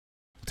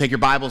Take your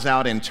Bibles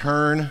out and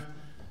turn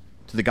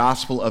to the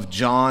Gospel of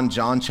John,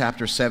 John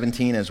chapter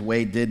 17. As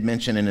Wade did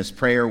mention in his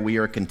prayer, we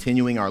are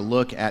continuing our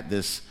look at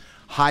this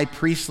high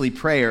priestly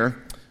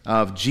prayer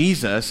of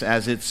Jesus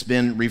as it's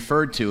been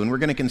referred to. And we're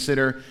going to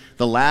consider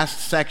the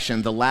last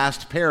section, the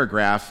last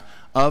paragraph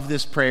of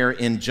this prayer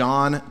in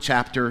John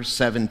chapter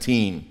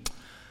 17.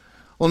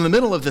 Well, in the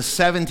middle of the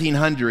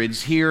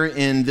 1700s here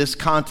in this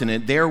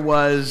continent, there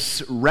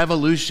was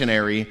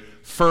revolutionary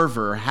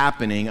fervor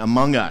happening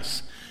among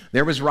us.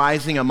 There was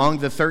rising among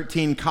the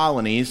 13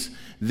 colonies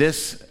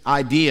this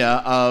idea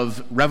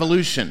of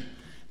revolution,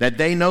 that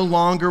they no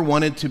longer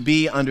wanted to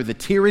be under the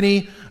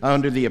tyranny,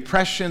 under the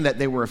oppression that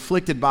they were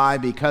afflicted by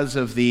because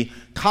of the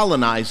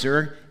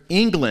colonizer,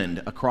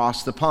 England,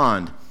 across the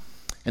pond.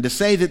 And to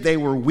say that they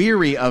were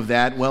weary of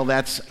that, well,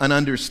 that's an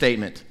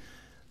understatement.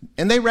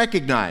 And they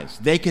recognize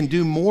they can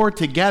do more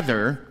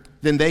together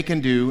than they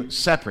can do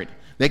separate.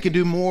 They can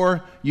do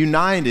more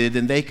united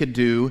than they could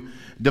do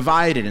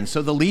divided. And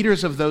so the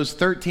leaders of those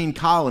 13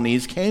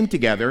 colonies came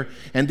together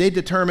and they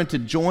determined to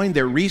join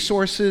their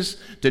resources,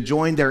 to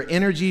join their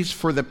energies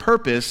for the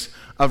purpose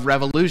of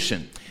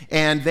revolution.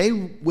 And they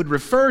would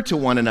refer to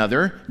one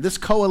another, this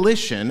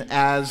coalition,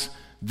 as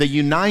the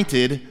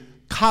United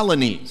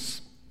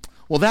Colonies.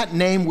 Well, that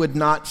name would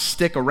not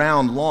stick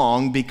around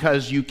long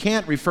because you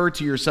can't refer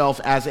to yourself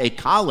as a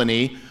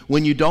colony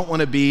when you don't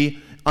want to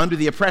be under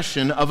the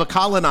oppression of a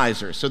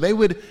colonizer. So they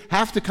would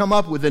have to come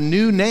up with a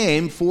new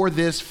name for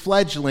this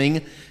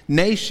fledgling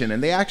nation.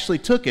 And they actually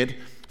took it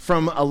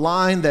from a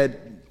line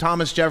that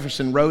Thomas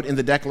Jefferson wrote in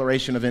the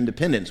Declaration of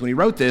Independence. When he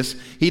wrote this,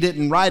 he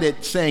didn't write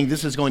it saying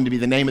this is going to be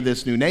the name of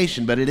this new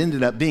nation, but it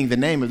ended up being the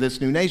name of this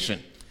new nation.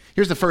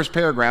 Here's the first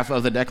paragraph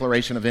of the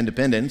Declaration of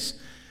Independence.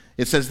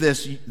 It says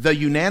this: the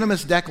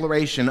unanimous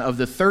declaration of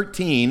the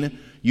 13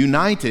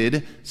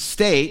 United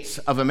States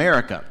of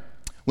America.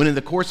 When in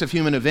the course of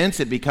human events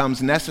it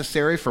becomes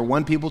necessary for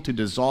one people to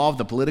dissolve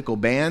the political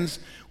bands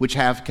which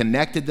have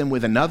connected them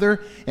with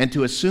another, and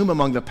to assume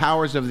among the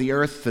powers of the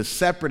earth the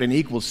separate and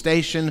equal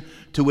station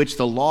to which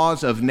the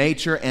laws of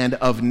nature and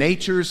of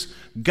nature's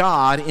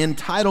God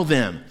entitle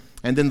them.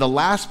 And then the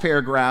last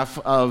paragraph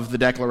of the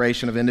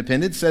Declaration of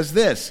Independence says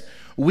this: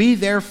 we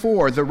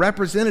therefore, the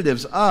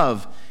representatives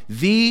of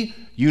the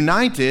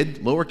United,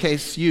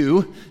 lowercase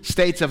u,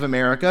 States of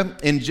America,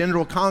 in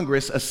General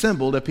Congress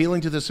assembled, appealing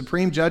to the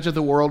Supreme Judge of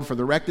the world for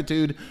the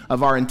rectitude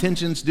of our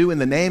intentions, do in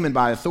the name and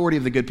by authority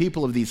of the good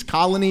people of these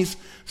colonies,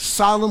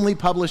 solemnly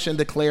publish and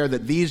declare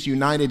that these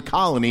united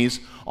colonies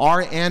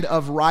are and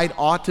of right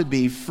ought to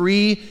be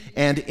free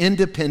and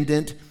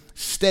independent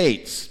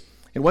states.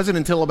 It wasn't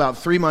until about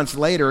 3 months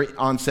later,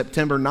 on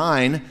September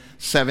 9,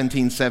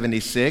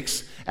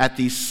 1776, at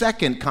the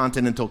Second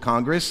Continental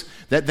Congress,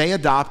 that they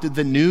adopted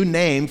the new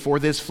name for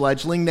this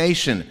fledgling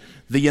nation,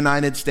 the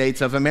United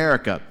States of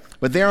America.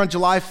 But there on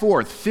July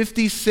 4th,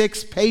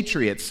 56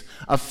 patriots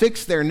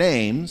affixed their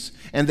names,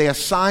 and they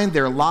assigned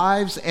their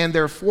lives and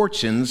their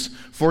fortunes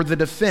for the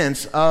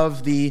defense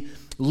of the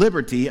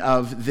liberty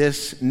of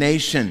this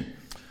nation.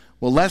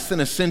 Well, less than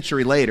a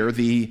century later,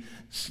 the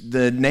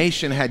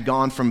nation had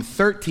gone from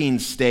 13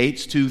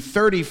 states to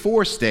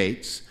 34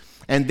 states,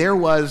 and there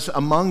was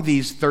among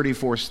these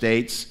 34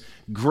 states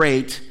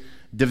great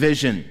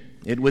division.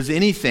 It was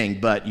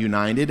anything but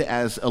united,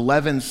 as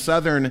 11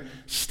 southern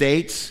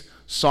states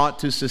sought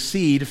to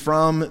secede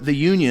from the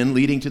Union,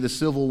 leading to the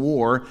Civil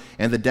War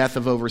and the death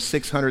of over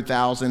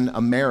 600,000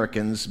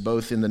 Americans,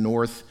 both in the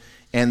North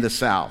and the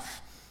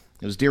South.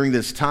 It was during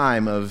this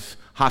time of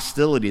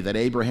hostility that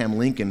Abraham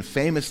Lincoln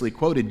famously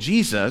quoted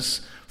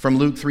Jesus from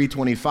Luke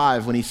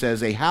 3:25 when he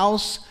says, "A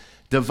house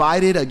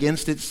divided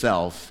against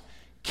itself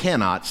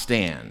cannot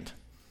stand."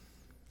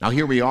 Now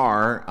here we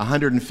are,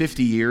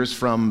 150 years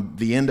from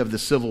the end of the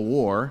Civil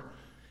War,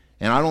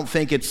 and I don't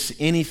think it's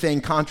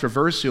anything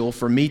controversial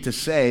for me to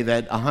say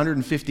that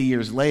 150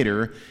 years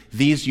later,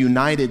 these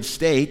United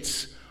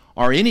States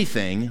are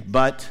anything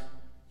but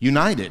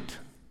united.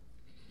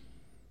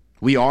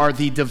 We are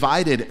the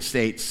divided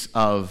states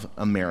of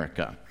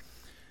America.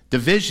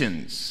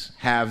 Divisions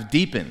have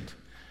deepened.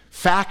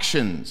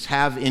 Factions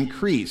have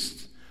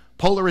increased.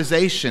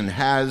 Polarization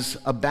has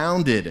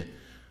abounded,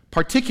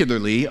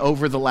 particularly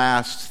over the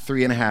last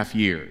 3.5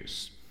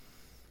 years.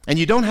 And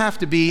you don't have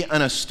to be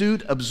an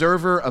astute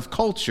observer of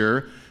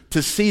culture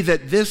to see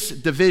that this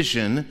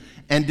division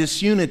and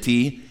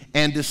disunity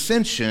and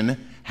dissension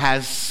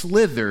has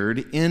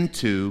slithered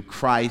into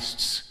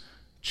Christ's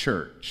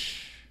church.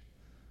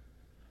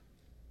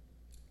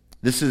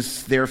 This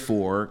is,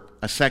 therefore,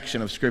 a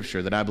section of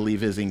Scripture that I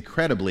believe is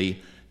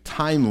incredibly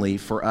timely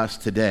for us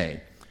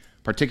today,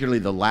 particularly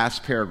the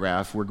last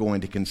paragraph we're going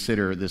to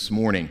consider this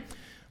morning.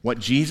 What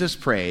Jesus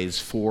prays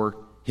for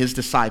his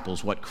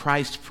disciples, what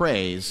Christ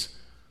prays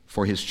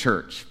for his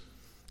church.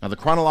 Now, the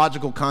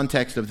chronological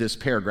context of this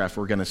paragraph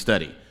we're going to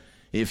study.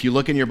 If you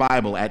look in your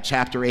Bible at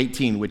chapter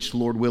 18, which,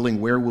 Lord willing,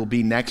 where we'll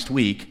be next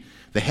week,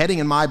 the heading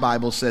in my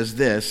Bible says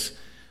this: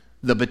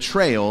 the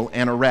betrayal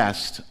and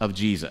arrest of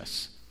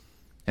Jesus.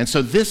 And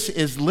so this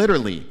is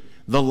literally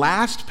the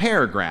last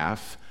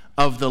paragraph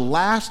of the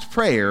last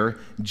prayer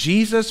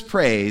Jesus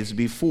prays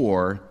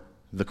before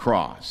the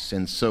cross.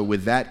 And so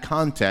with that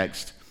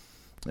context,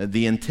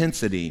 the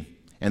intensity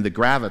and the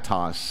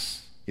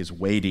gravitas is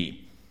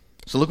weighty.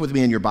 So look with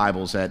me in your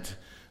Bibles at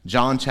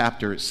John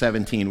chapter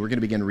 17. We're going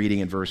to begin reading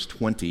in verse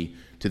 20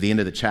 to the end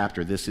of the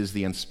chapter. This is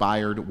the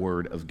inspired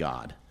word of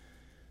God.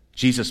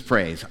 Jesus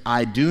prays,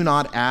 "I do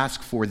not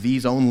ask for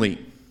these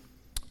only,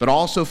 but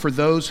also for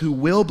those who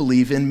will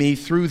believe in me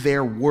through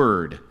their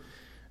word,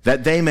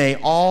 that they may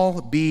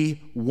all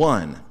be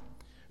one,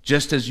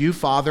 just as you,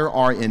 Father,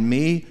 are in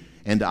me,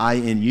 and I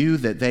in you,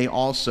 that they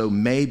also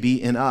may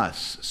be in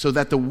us, so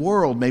that the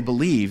world may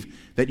believe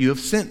that you have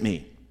sent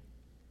me.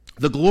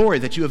 The glory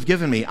that you have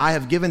given me, I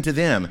have given to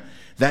them,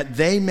 that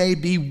they may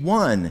be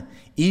one,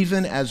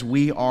 even as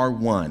we are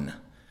one.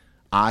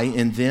 I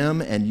in them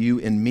and you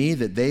in me,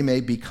 that they may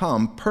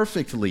become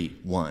perfectly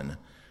one,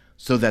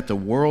 so that the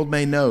world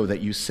may know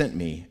that you sent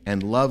me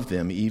and loved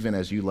them even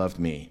as you loved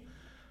me.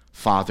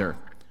 Father,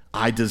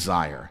 I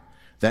desire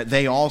that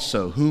they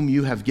also, whom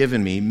you have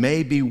given me,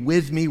 may be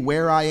with me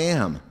where I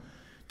am,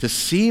 to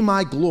see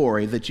my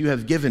glory that you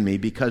have given me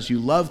because you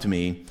loved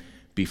me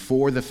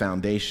before the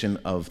foundation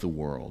of the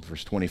world."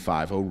 Verse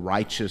 25, "O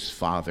righteous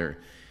Father,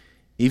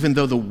 even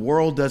though the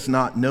world does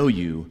not know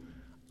you,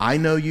 I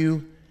know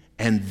you,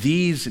 and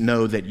these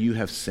know that you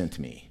have sent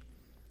me.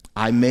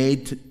 I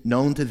made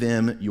known to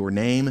them your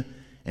name,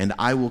 and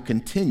I will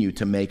continue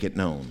to make it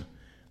known,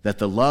 that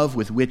the love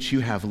with which you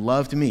have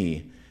loved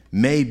me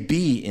may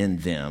be in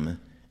them,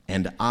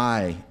 and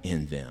I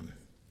in them."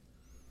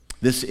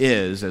 This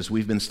is, as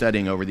we've been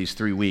studying over these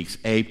 3 weeks,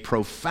 a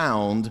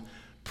profound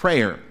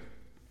prayer.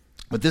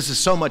 But this is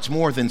so much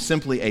more than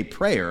simply a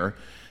prayer.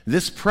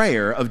 This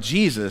prayer of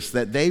Jesus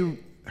that they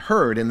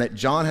heard and that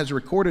John has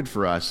recorded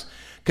for us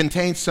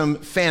contains some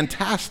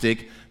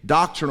fantastic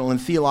doctrinal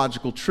and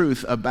theological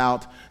truth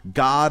about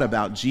God,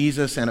 about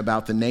Jesus, and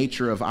about the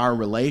nature of our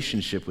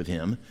relationship with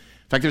him.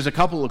 In fact, there's a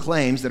couple of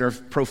claims that are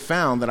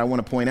profound that I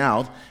want to point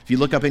out. If you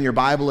look up in your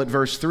Bible at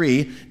verse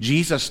 3,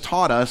 Jesus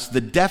taught us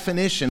the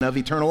definition of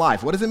eternal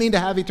life. What does it mean to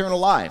have eternal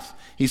life?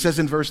 He says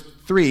in verse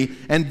 3,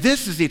 "And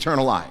this is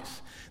eternal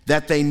life,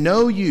 that they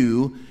know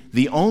you,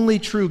 the only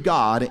true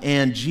God,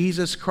 and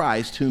Jesus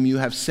Christ, whom you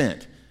have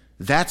sent."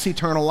 That's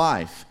eternal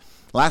life.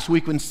 Last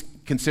week we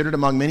considered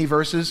among many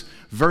verses,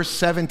 verse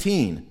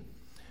 17,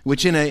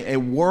 which in a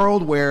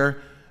world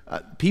where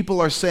people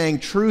are saying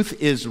truth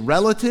is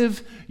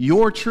relative,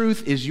 your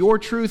truth is your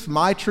truth,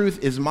 my truth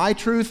is my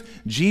truth,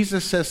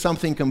 Jesus says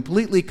something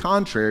completely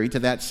contrary to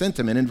that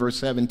sentiment in verse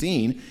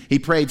 17. He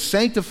prayed,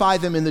 "Sanctify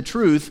them in the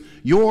truth,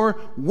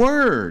 your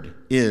word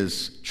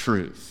is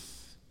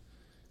truth."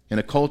 In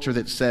a culture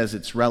that says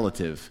it's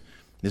relative,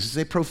 this is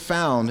a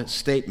profound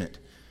statement.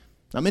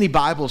 Now, many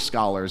Bible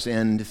scholars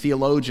and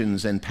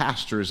theologians and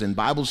pastors and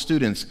Bible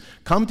students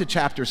come to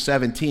chapter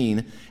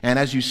 17, and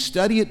as you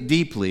study it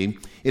deeply,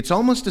 it's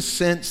almost a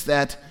sense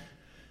that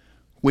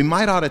we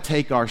might ought to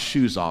take our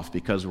shoes off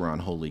because we're on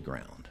holy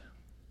ground.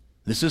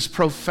 This is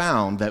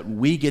profound that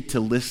we get to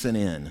listen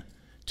in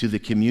to the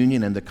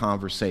communion and the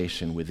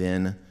conversation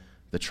within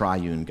the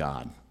triune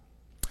God.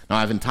 Now,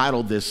 I've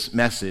entitled this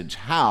message,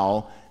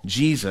 "How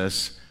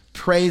Jesus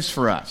Prays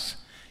for Us."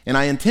 And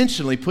I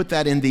intentionally put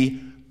that in the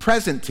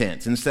present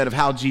tense. Instead of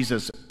how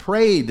Jesus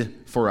prayed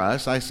for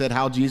us, I said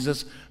how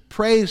Jesus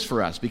prays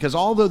for us. Because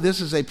although this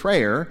is a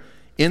prayer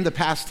in the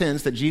past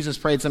tense that Jesus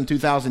prayed some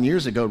 2,000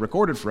 years ago,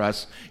 recorded for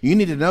us, you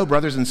need to know,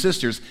 brothers and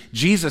sisters,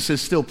 Jesus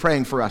is still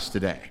praying for us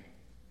today.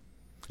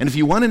 And if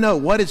you want to know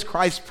what is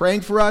Christ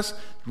praying for us,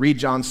 read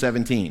John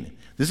 17.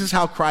 This is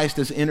how Christ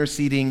is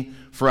interceding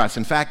for us.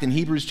 In fact, in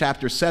Hebrews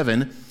chapter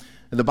 7,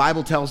 the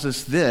Bible tells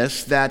us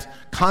this,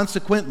 that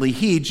consequently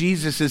he,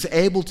 Jesus, is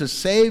able to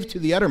save to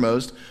the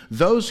uttermost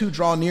those who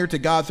draw near to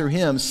God through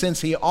him,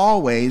 since he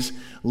always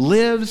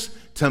lives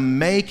to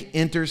make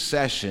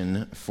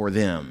intercession for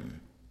them.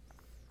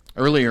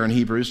 Earlier in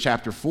Hebrews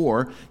chapter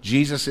 4,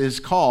 Jesus is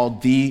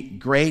called the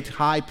great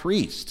high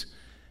priest.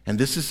 And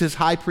this is his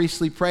high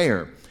priestly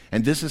prayer.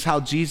 And this is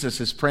how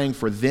Jesus is praying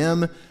for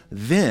them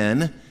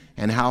then,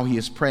 and how he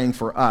is praying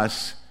for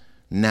us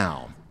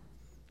now.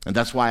 And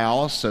that's why I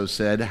also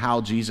said how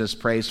Jesus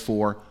prays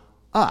for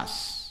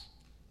us.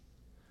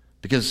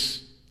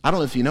 Because I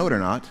don't know if you know it or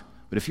not,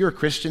 but if you're a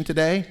Christian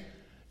today,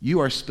 you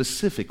are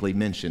specifically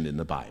mentioned in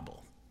the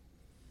Bible.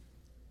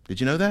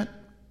 Did you know that?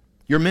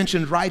 You're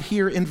mentioned right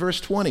here in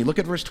verse 20. Look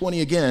at verse 20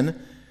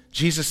 again.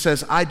 Jesus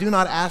says, "I do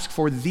not ask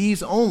for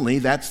these only,"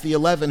 that's the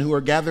 11 who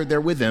are gathered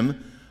there with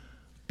him,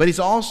 but he's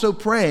also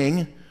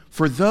praying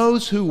for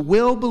those who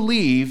will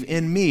believe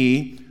in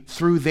me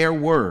through their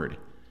word.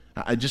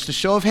 Just a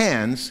show of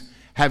hands,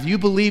 have you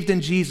believed in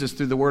Jesus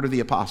through the word of the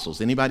apostles?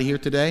 Anybody here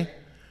today?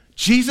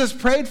 Jesus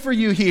prayed for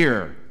you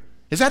here.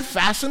 Is that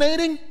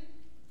fascinating?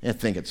 I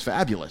think it's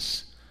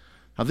fabulous.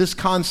 Now, this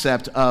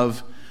concept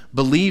of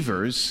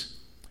believers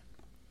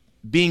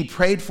being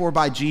prayed for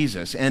by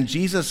Jesus, and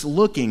Jesus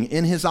looking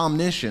in his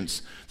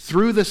omniscience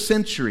through the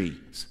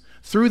centuries,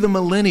 through the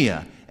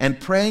millennia, and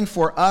praying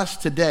for us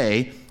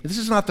today. This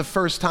is not the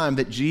first time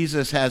that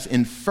Jesus has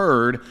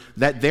inferred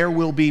that there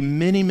will be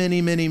many,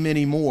 many, many,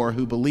 many more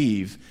who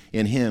believe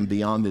in him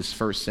beyond this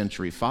first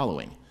century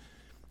following.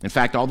 In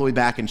fact, all the way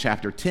back in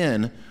chapter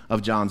 10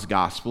 of John's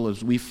Gospel,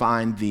 as we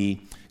find the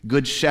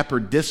Good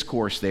Shepherd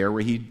discourse there,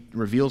 where he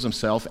reveals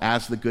himself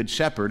as the Good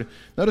Shepherd.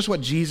 Notice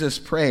what Jesus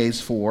prays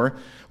for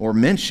or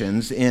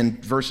mentions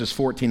in verses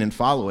 14 and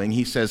following.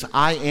 He says,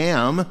 I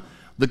am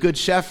the Good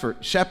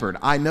Shepherd.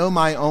 I know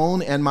my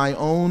own, and my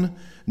own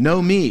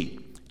know me.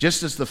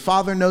 Just as the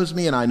Father knows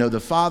me, and I know the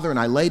Father, and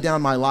I lay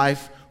down my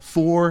life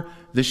for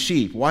the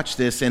sheep. Watch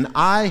this. And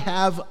I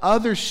have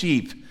other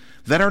sheep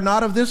that are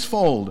not of this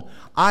fold.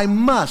 I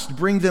must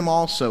bring them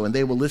also, and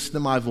they will listen to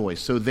my voice.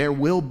 So there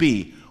will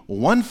be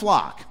one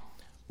flock,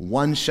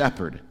 one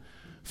shepherd.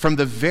 From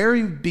the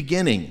very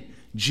beginning,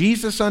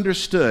 Jesus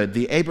understood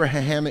the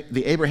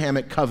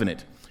Abrahamic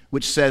covenant,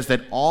 which says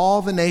that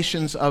all the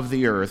nations of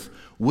the earth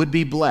would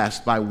be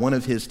blessed by one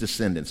of his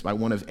descendants, by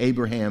one of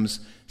Abraham's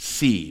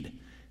seed.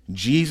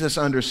 Jesus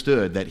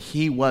understood that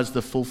he was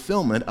the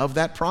fulfillment of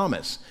that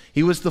promise.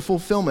 He was the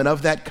fulfillment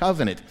of that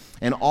covenant.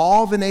 And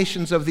all the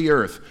nations of the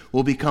earth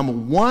will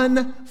become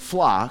one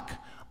flock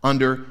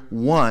under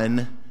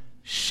one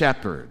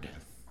shepherd.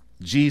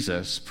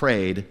 Jesus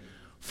prayed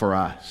for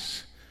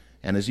us.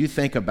 And as you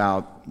think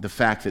about the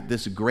fact that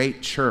this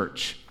great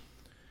church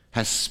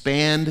has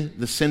spanned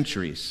the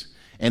centuries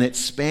and it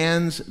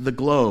spans the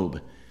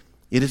globe,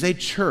 it is a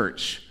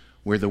church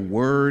where the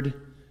word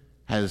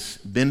has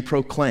been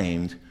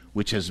proclaimed,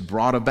 which has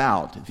brought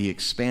about the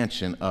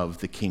expansion of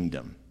the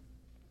kingdom.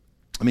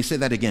 Let me say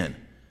that again.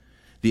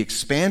 The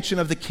expansion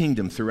of the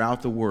kingdom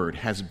throughout the world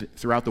has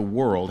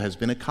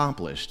been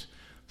accomplished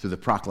through the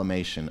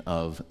proclamation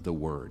of the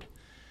word.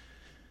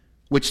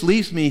 Which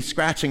leaves me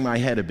scratching my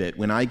head a bit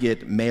when I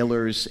get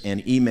mailers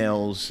and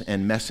emails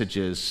and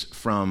messages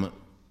from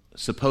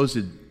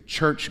supposed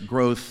church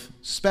growth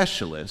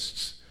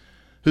specialists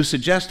who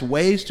suggest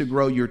ways to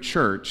grow your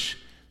church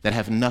that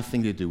have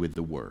nothing to do with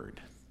the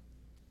word.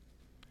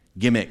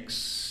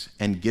 Gimmicks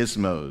and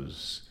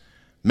gizmos,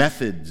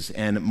 methods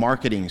and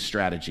marketing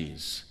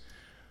strategies.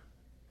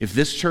 If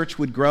this church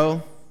would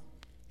grow,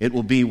 it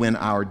will be when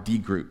our D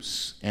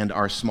groups and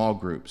our small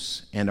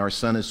groups and our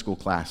Sunday school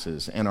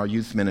classes and our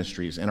youth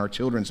ministries and our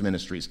children's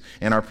ministries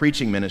and our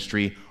preaching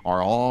ministry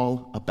are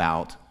all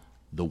about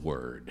the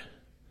Word.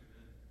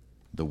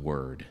 The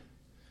Word.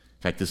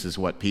 In fact, this is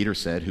what Peter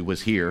said, who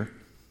was here.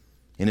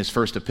 In his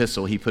first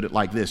epistle, he put it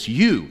like this: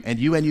 You and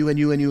you and you and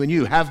you and you and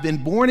you have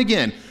been born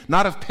again,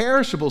 not of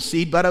perishable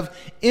seed, but of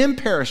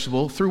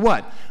imperishable, through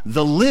what?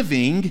 The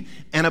living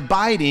and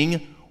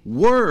abiding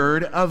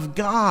Word of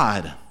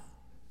God.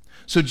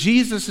 So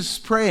Jesus is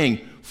praying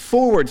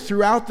forward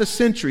throughout the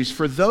centuries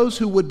for those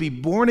who would be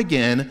born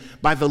again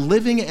by the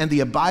living and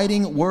the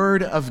abiding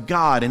Word of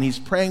God. And he's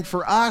praying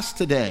for us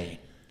today.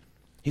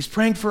 He's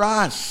praying for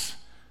us.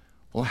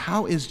 Well,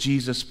 how is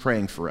Jesus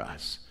praying for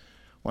us?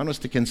 I want us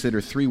to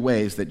consider three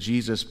ways that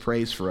Jesus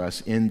prays for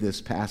us in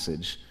this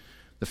passage.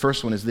 The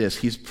first one is this: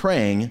 he's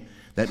praying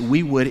that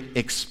we would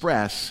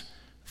express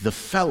the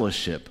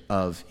fellowship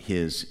of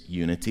his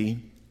unity.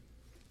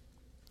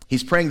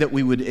 He's praying that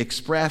we would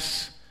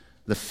express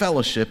the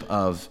fellowship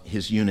of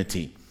his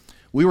unity.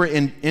 We were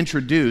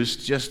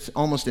introduced just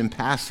almost in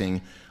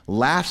passing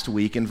last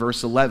week in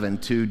verse 11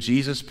 to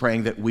Jesus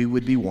praying that we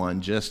would be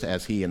one just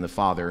as he and the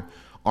Father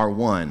are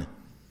one.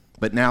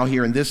 But now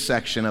here in this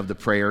section of the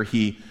prayer,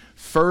 he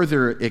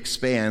further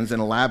expands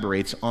and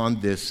elaborates on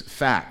this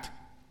fact.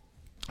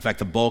 In fact,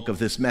 the bulk of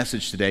this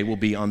message today will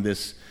be on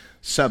this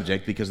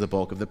subject because the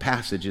bulk of the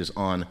passage is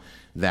on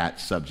that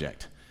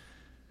subject.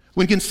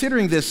 When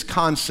considering this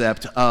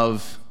concept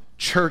of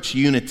church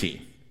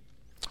unity,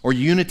 or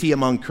unity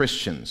among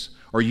Christians,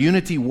 or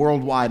unity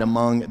worldwide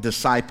among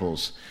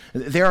disciples,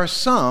 there are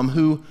some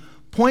who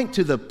point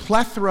to the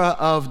plethora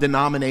of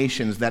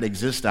denominations that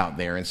exist out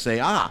there and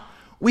say,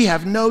 we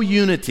have no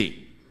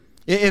unity.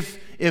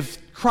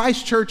 If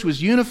Christ Church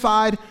was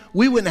unified,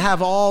 we wouldn't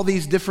have all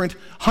these different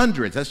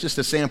hundreds, that's just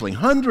a sampling,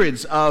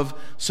 hundreds of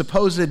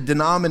supposed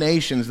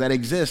denominations that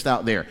exist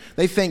out there.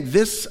 They think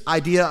this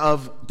idea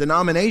of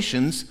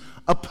denominations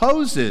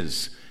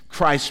opposes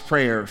Christ's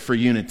prayer for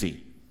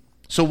unity.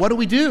 So what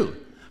do?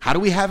 How do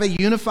we have a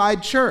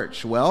unified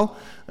church? Well,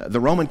 the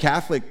Roman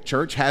Catholic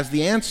Church has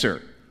the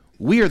answer.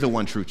 We are the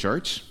one true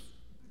church.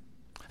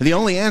 The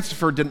only answer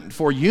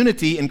for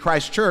unity in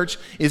Christ's church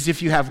is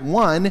if you have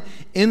one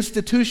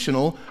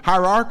institutional,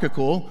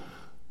 hierarchical,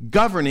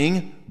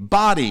 governing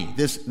body,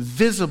 this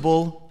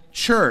visible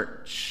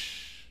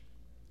church.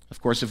 Of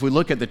course, if we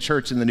look at the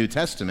church in the New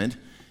Testament,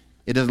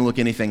 it doesn't look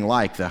anything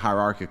like the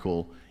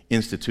hierarchical,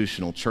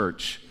 institutional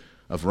church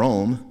of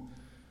Rome.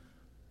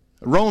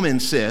 Rome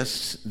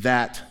insists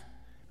that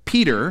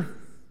Peter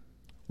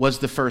was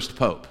the first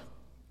pope,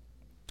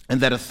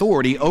 and that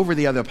authority over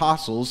the other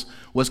apostles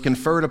was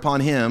conferred upon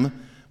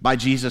him by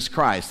Jesus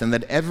Christ, and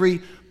that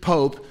every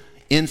pope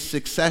in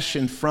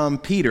succession from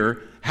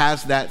Peter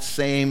has that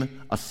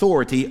same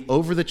authority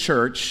over the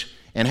church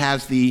and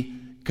has the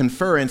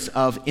conference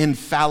of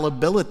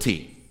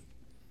infallibility.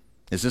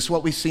 Is this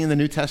what we see in the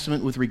New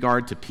Testament with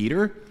regard to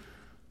Peter?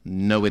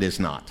 No, it is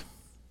not.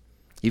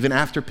 Even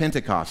after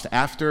Pentecost,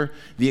 after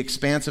the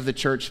expanse of the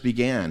church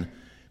began,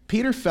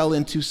 Peter fell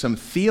into some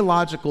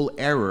theological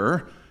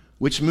error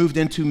which moved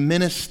into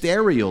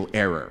ministerial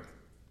error.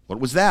 What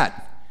was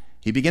that?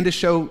 He began to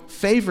show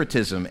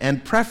favoritism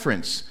and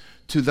preference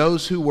to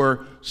those who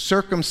were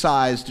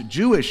circumcised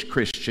Jewish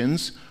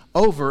Christians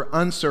over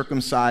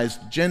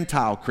uncircumcised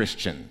Gentile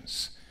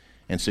Christians.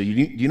 And so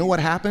you know what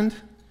happened?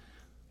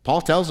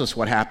 Paul tells us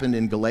what happened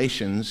in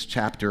Galatians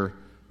chapter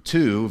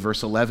 2,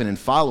 verse 11 and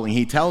following.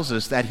 He tells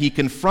us that he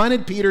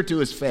confronted Peter to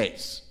his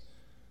face.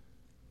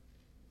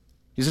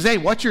 He says, hey,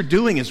 what you're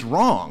doing is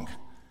wrong.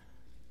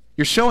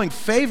 You're showing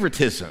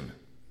favoritism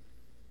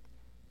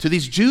to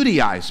these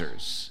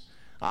Judaizers.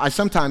 I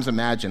sometimes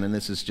imagine, and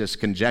this is just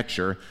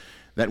conjecture,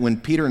 that when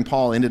Peter and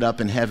Paul ended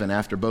up in heaven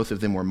after both of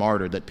them were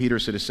martyred, that Peter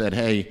should have said,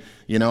 hey,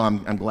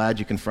 I'm glad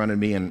you confronted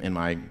me in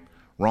my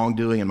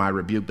wrongdoing and my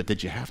rebuke, but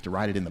did you have to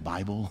write it in the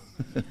Bible?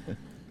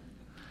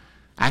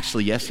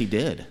 Actually, yes, he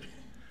did.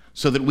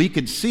 So that we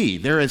could see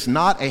there is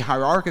not a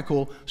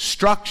hierarchical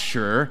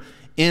structure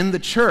in the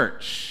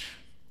church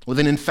with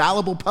an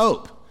infallible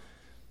pope.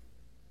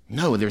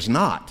 No, there's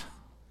not.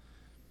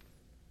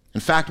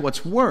 In fact,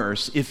 what's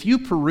worse, if you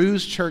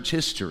peruse church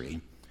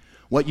history,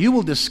 what you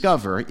will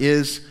discover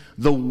is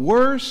the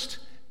worst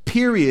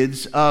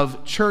periods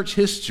of church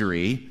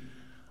history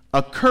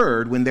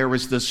occurred when there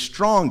was the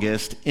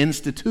strongest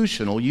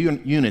institutional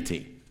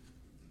unity.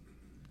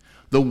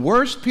 The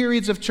worst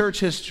periods of church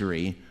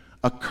history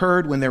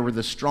occurred when there were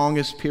the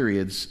strongest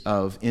periods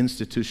of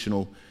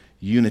institutional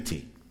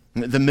unity.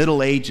 The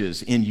Middle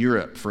Ages in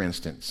Europe, for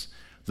instance,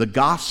 the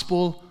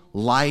gospel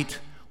light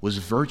was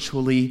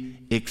virtually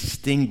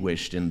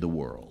extinguished in the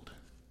world.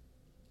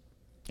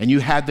 And you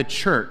had the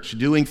church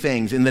doing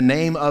things in the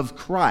name of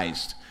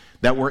Christ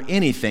that were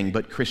anything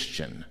but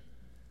Christian.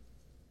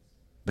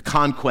 The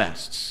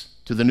conquests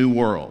to the New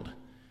World,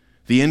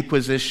 the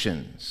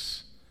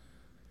Inquisitions,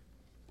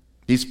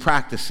 these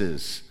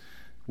practices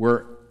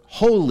were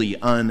wholly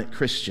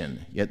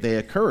un-Christian, yet they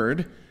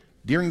occurred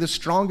during the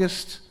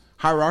strongest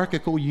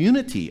hierarchical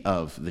unity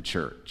of the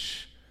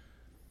church.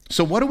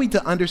 So what are we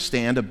to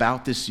understand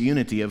about this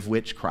unity of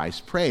which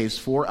Christ prays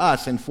for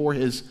us and for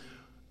his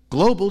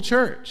global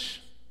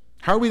church?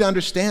 How are we to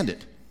understand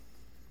it?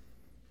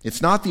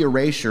 It's not the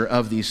erasure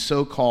of these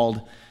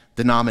so-called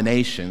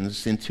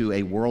denominations into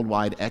a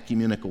worldwide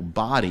ecumenical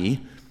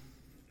body.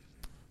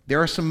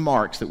 There are some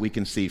marks that we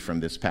can see from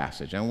this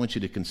passage. I want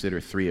you to consider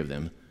three of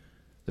them.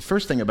 The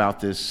first thing about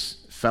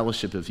this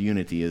fellowship of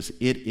unity is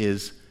it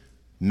is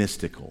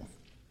mystical.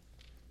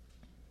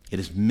 It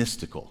is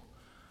mystical.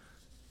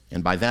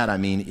 And by that I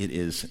mean it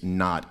is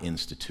not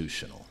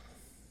institutional.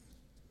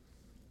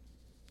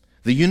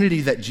 The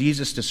unity that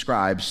Jesus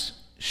describes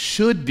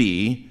should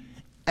be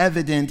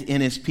evident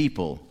in his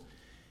people.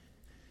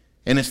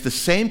 And it's the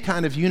same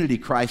kind of unity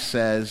Christ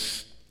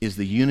says is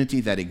the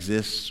unity that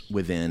exists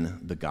within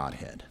the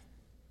Godhead.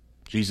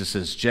 Jesus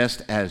says,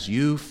 just as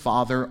you,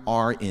 Father,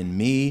 are in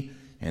me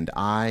and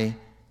I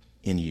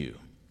in you.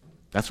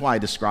 That's why I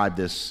describe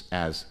this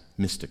as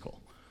mystical.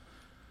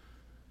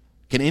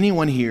 Can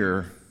anyone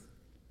here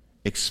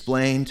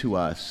explain to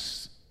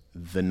us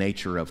the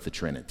nature of the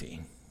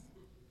Trinity?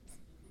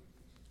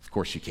 Of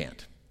course you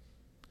can't.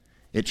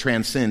 It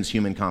transcends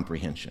human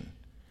comprehension.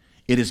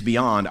 It is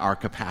beyond our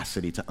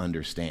capacity to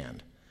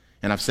understand.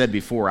 And I've said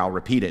before, I'll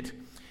repeat it.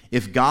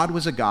 If God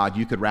was a God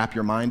you could wrap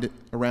your mind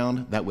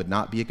around, that would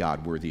not be a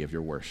God worthy of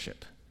your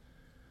worship.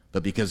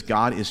 But because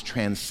God is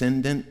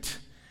transcendent,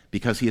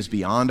 because he is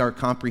beyond our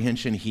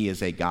comprehension, he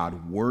is a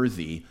God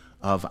worthy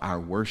of our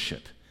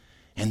worship.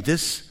 And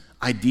this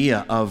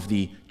idea of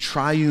the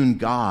triune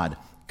God,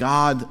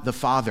 God the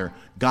Father,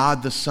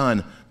 God the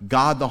Son,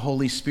 God the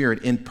Holy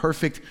Spirit, in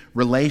perfect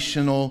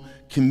relational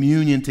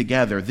communion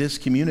together, this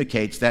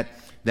communicates that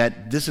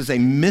this is a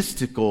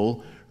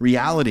mystical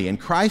reality. And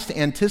Christ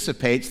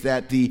anticipates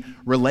that the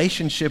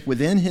relationship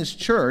within his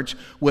church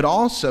would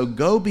also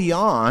go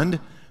beyond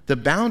the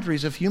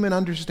boundaries of human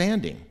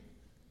understanding.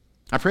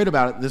 I prayed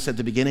about this at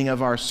the beginning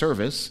of our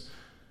service.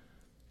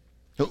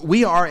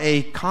 We are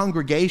a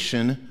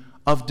congregation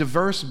of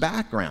diverse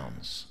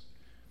backgrounds,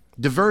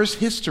 diverse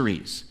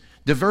histories,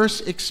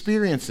 diverse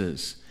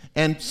experiences,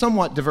 and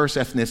somewhat diverse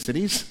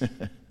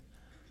ethnicities.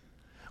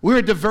 We're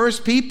a diverse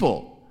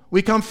people.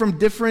 We come from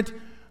different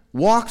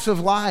walks of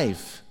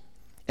life.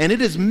 And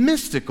it is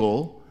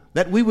mystical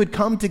that we would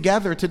come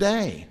together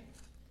today,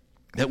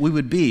 that we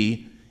would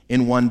be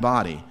in one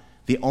body.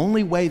 The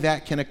only way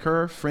that can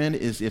occur, friend,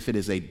 is if it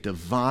is a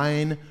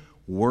divine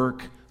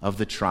work of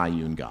the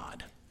triune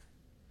God.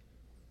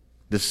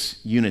 This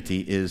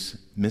unity is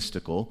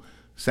mystical.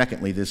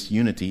 Secondly, this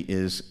unity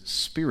is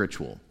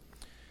spiritual.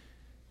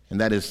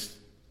 And that is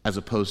as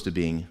opposed to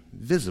being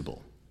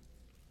visible.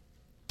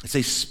 It's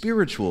a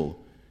spiritual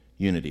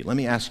unity. Let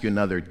me ask you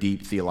another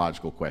deep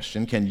theological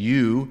question. Can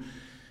you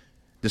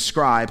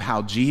describe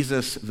how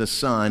Jesus the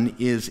Son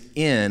is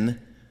in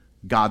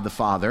God the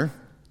Father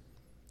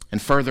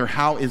And further,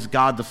 how is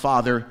God the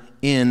Father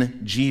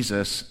in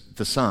Jesus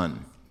the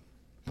Son?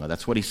 Well,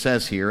 that's what he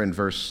says here in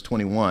verse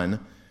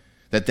 21,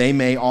 that they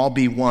may all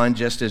be one,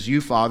 just as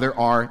you, Father,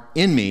 are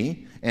in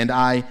me, and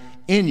I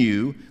in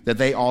you, that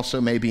they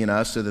also may be in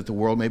us, so that the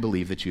world may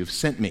believe that you have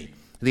sent me.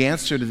 The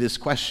answer to this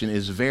question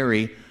is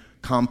very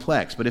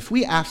complex. But if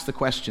we ask the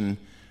question,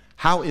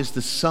 how is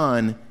the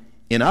Son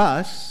in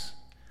us?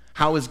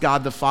 How is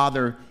God the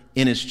Father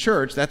in his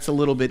church? That's a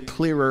little bit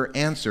clearer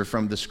answer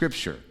from the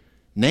Scripture,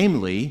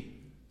 namely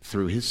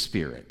through his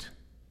Spirit.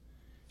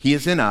 He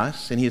is in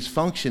us, and he is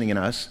functioning in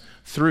us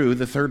through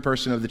the third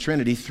person of the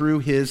Trinity, through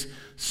his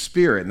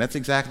Spirit. And that's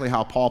exactly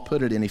how Paul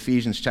put it in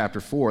Ephesians chapter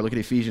 4. Look at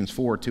Ephesians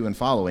 4, 2 and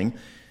following.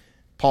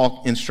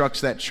 Paul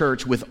instructs that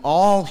church with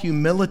all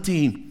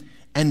humility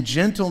and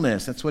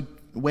gentleness. That's what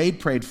Wade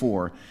prayed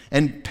for.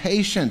 And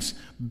patience,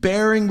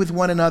 bearing with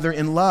one another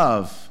in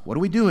love. What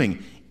are we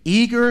doing?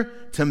 Eager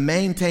to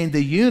maintain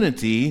the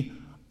unity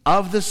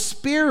of the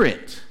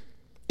Spirit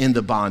in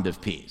the bond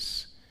of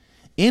peace.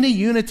 Any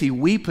unity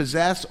we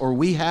possess or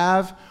we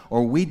have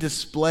or we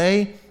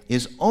display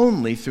is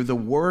only through the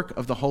work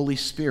of the Holy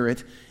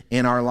Spirit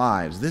in our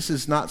lives. This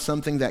is not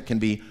something that can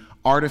be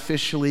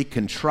artificially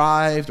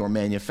contrived or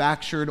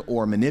manufactured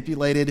or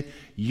manipulated.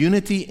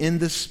 Unity in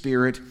the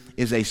Spirit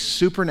is a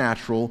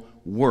supernatural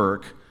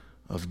work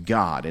of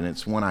God, and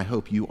it's one I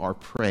hope you are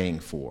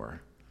praying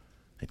for,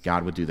 that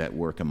God would do that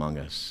work among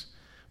us.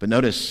 But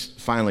notice,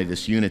 finally,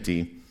 this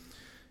unity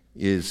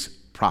is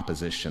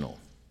propositional.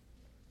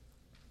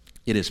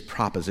 It is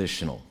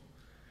propositional.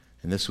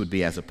 And this would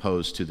be as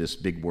opposed to this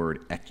big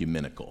word,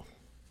 ecumenical.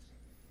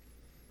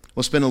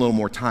 We'll spend a little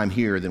more time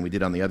here than we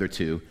did on the other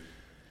two.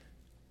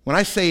 When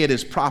I say it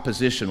is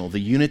propositional, the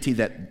unity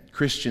that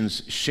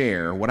Christians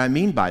share, what I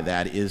mean by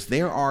that is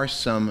there are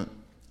some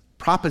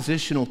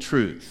propositional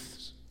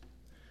truths.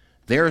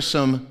 There are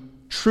some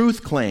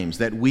truth claims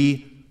that we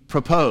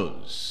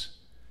propose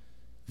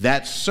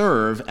that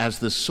serve as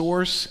the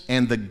source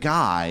and the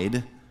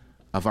guide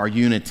of our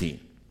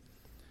unity.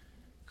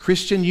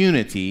 Christian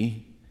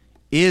unity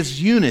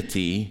is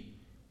unity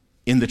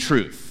in the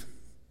truth.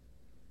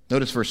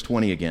 Notice verse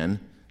 20 again.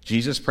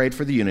 Jesus prayed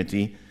for the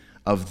unity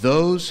of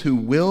those who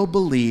will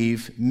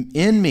believe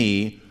in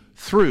me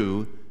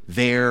through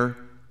their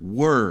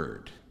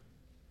word.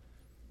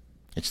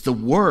 It's the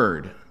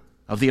word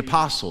of the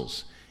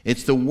apostles.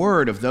 It's the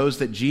word of those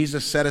that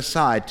Jesus set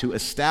aside to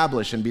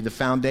establish and be the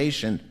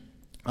foundation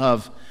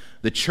of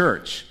the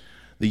church.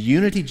 The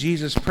unity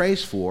Jesus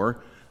prays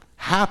for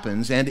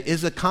happens and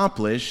is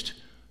accomplished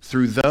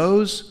through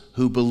those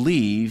who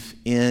believe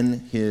in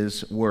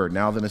his word.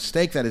 Now, the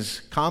mistake that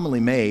is commonly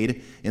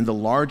made in the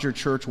larger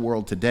church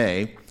world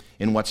today,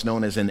 in what's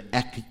known as an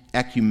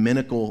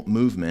ecumenical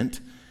movement,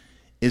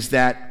 is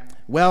that,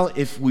 well,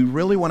 if we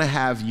really want to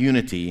have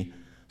unity,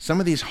 some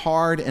of these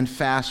hard and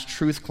fast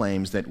truth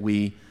claims that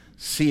we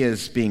see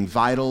as being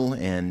vital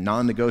and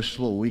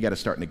non-negotiable, we got to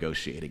start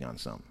negotiating on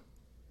some.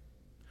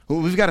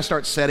 We've got to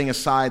start setting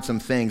aside some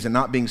things and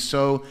not being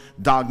so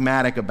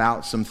dogmatic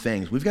about some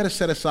things. We've got to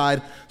set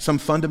aside some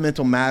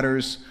fundamental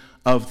matters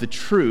of the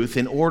truth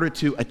in order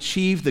to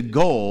achieve the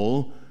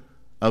goal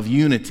of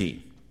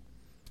unity.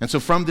 And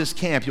so from this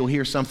camp, you'll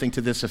hear something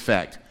to this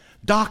effect.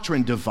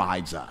 Doctrine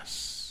divides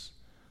us.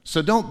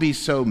 So don't be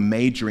so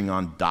majoring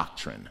on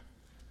doctrine.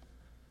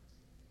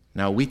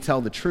 Now, we tell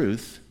the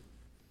truth,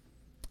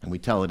 and we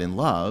tell it in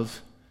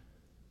love,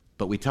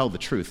 but we tell the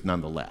truth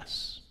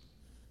nonetheless.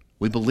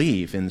 We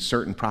believe in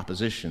certain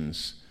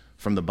propositions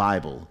from the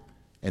Bible,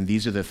 and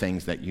these are the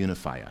things that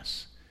unify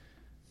us.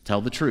 Tell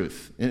the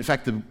truth. In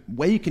fact, the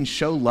way you can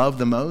show love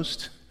the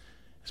most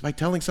is by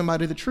telling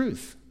somebody the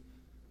truth.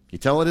 You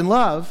tell it in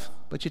love,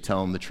 but you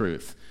tell them the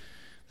truth.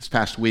 This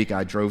past week,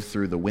 I drove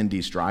through the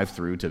Wendy's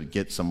drive-thru to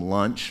get some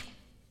lunch,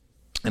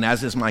 and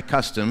as is my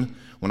custom,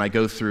 when I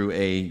go through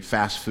a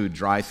fast food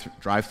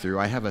drive-thru,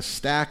 I have a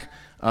stack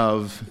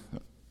of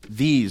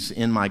these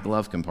in my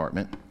glove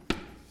compartment.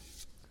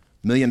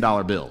 $1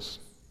 million bills.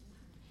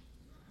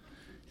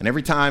 And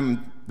every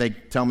time they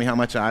tell me how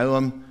much I owe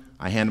them,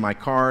 I hand my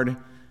card,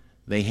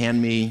 they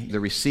hand me the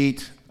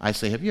receipt. I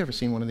say, have you ever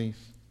seen one of these?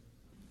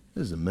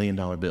 This is $1 million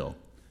bill.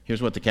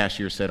 Here's what the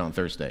cashier said on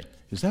Thursday.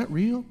 Is that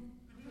real?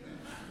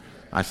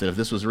 I said, if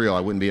this was real, I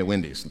wouldn't be at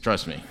Wendy's.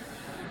 Trust me.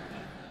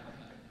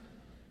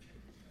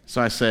 So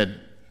I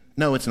said,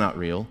 no, it's not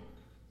real.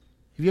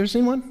 Have you ever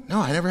seen one? No,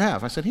 I never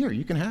have. I said, here,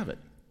 you can have it.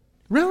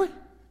 Really?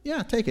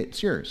 Yeah, take it.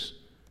 It's yours.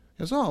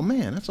 He goes, oh,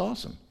 man, that's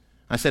awesome.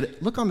 I said,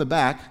 look on the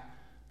back.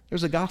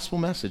 There's a gospel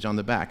message on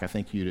the back I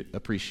think you'd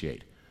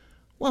appreciate.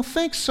 Well,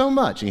 thanks so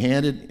much. He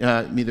handed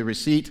me the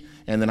receipt,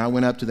 and then I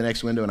went up to the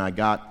next window and I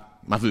got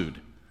my food.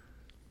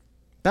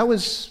 That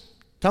was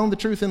telling the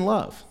truth in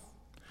love.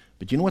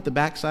 But you know what the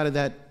backside of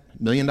that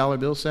 $1 million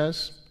bill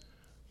says?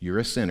 You're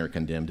a sinner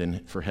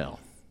condemned for hell.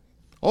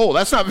 Oh,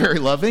 that's not very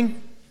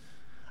loving.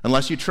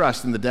 Unless you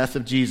trust in the death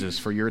of Jesus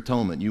for your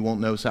atonement, you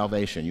won't know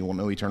salvation. You won't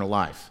know eternal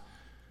life.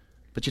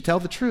 But you tell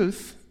the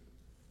truth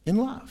in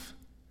love.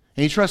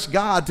 And you trust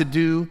God to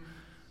do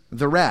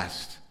the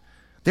rest.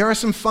 There are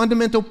some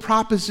fundamental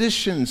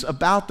propositions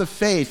about the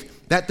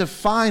faith that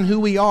define who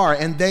we are,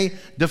 and they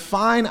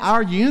define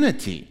our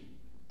unity.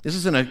 This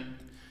isn't an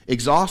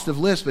exhaustive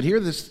list, but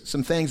here are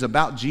some things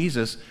about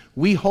Jesus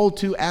we hold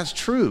to as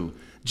true.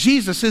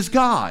 Jesus is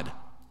God.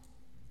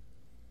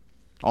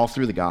 All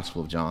through the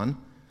Gospel of John.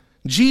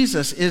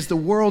 Jesus is the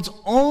world's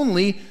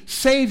only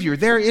Savior.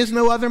 There is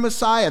no other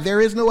Messiah.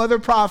 There is no other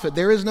prophet.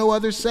 There is no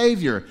other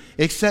Savior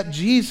except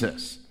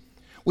Jesus.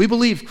 We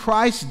believe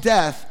Christ's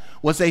death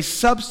was a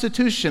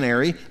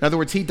substitutionary, in other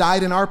words, he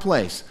died in our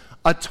place,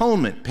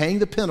 atonement, paying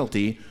the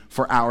penalty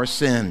for our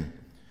sin.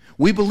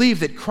 We believe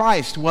that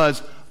Christ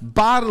was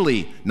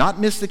bodily, not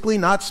mystically,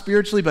 not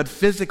spiritually, but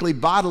physically,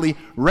 bodily,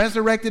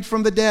 resurrected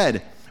from the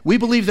dead. We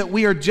believe that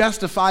we are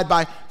justified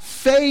by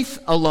faith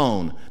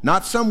alone,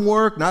 not some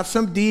work, not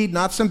some deed,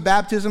 not some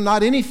baptism,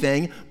 not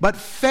anything, but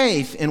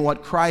faith in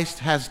what Christ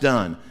has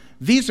done.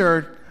 These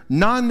are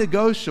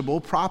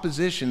non-negotiable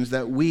propositions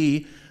that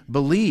we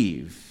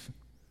believe.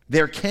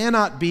 There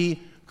cannot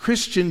be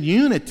Christian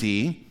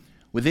unity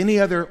with any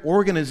other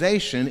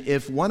organization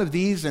if one of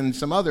these and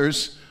some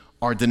others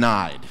are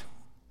denied.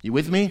 You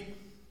with me?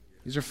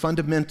 These are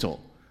fundamental.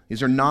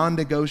 These are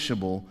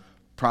non-negotiable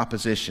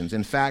propositions.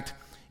 In fact,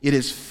 it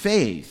is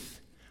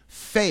faith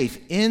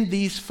in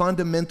these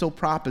fundamental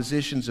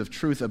propositions of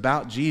truth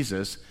about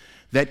Jesus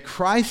that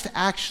Christ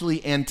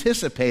actually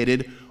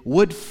anticipated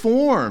would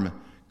form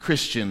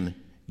Christian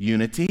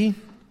unity.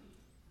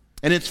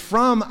 And it's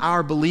from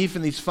our belief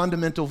in these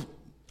fundamental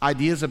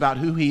ideas about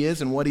who he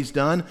is and what he's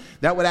done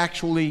that would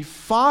actually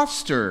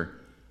foster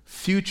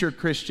future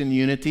Christian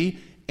unity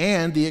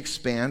and the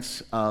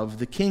expanse of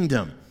the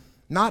kingdom.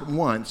 Not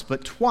once,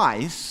 but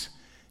twice,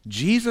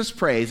 Jesus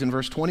prays in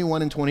verse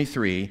 21 and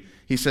 23,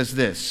 he says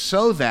this,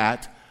 so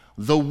that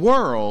the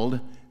world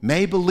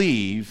may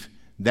believe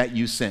that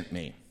you sent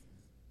me.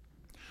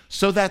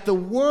 So that the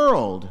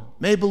world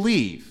may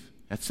believe,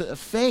 that's a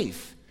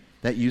faith,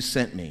 that you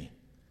sent me.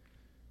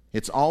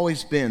 It's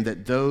always been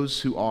that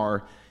those who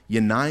are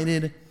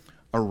united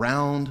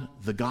around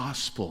the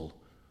gospel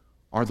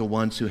are the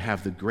ones who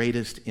have the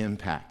greatest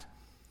impact.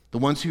 The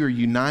ones who are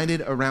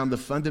united around the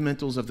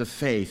fundamentals of the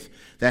faith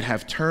that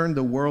have turned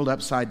the world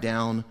upside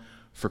down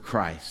for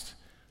Christ.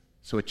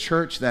 So a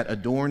church that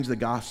adorns the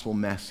gospel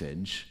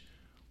message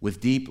with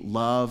deep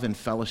love and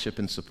fellowship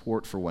and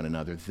support for one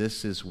another,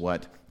 this is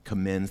what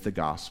commends the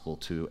gospel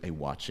to a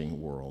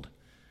watching world.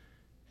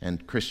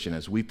 And Christian,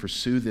 as we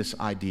pursue this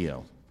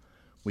ideal,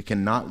 we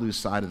cannot lose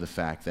sight of the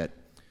fact that,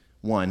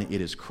 one,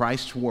 it is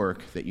Christ's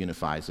work that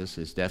unifies us,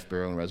 his death,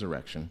 burial, and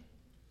resurrection.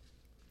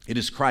 It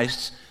is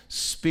Christ's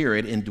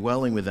Spirit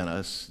indwelling within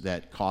us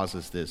that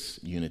causes this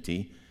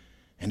unity.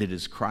 And it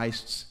is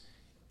Christ's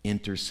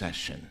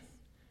intercession,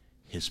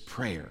 his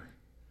prayer.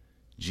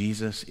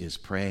 Jesus is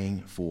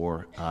praying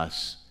for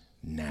us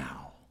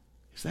now.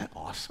 Is that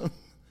awesome?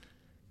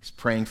 He's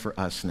praying for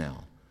us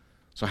now.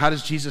 So how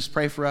does Jesus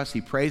pray for us?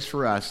 He prays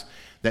for us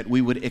that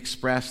we would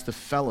express the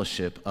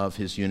fellowship of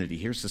his unity.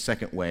 Here's the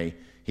second way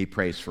he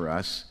prays for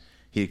us.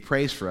 He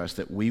prays for us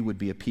that we would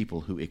be a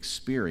people who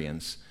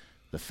experience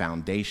the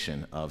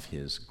foundation of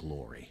his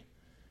glory.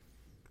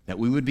 That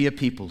we would be a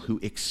people who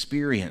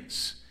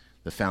experience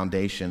the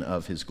foundation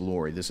of his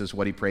glory. This is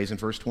what he prays in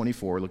verse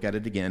 24. Look at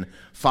it again.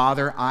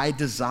 Father, I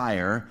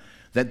desire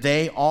that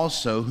they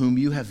also whom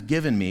you have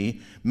given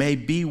me may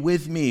be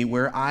with me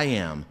where I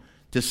am,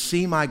 to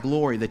see my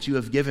glory that you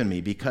have given me,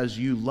 because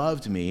you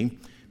loved me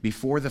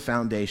before the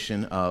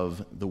foundation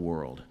of the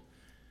world.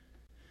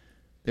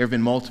 There have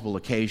been multiple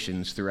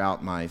occasions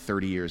throughout my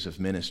 30 years of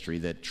ministry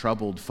that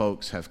troubled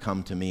folks have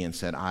come to me and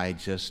said, I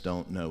just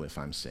don't know if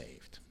I'm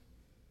saved.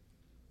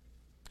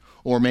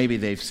 Or maybe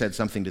they've said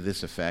something to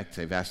this effect.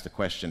 They've asked the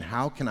question,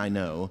 how can I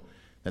know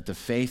that the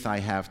faith I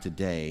have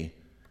today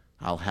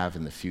I'll have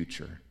in the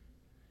future?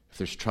 If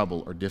there's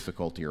trouble or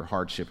difficulty or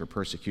hardship or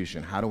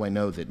persecution, how do I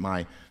know that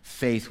my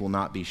faith will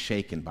not be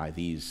shaken by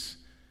these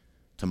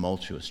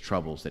tumultuous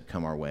troubles that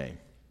come our way?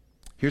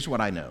 Here's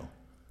what I know.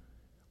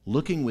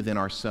 Looking within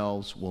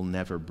ourselves will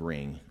never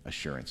bring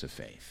assurance of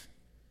faith.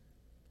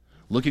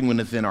 Looking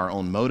within our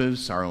own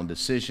motives, our own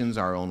decisions,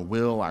 our own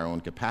will, our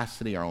own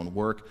capacity, our own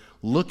work,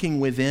 looking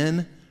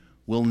within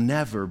will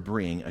never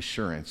bring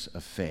assurance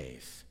of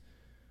faith.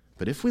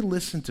 But if we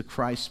listen to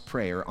Christ's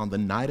prayer on the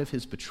night of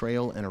his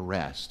betrayal and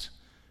arrest,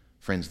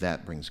 friends,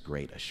 that brings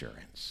great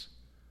assurance.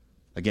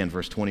 Again,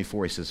 verse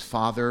 24, he says,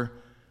 Father,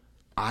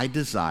 I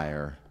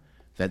desire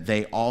that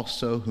they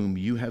also whom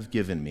you have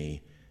given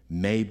me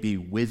may be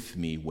with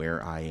me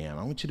where I am.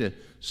 I want you to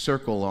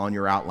circle on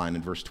your outline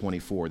in verse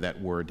 24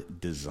 that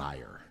word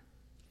desire.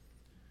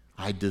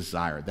 I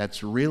desire.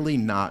 That's really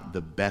not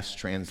the best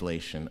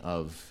translation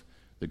of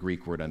the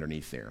Greek word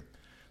underneath there.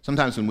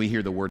 Sometimes when we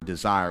hear the word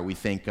desire, we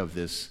think of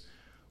this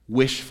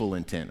wishful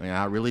intent. I mean,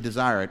 I really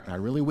desire it. I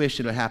really wish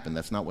it would happen.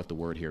 That's not what the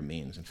word here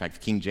means. In fact,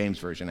 the King James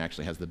Version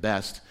actually has the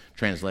best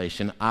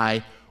translation.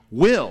 I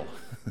will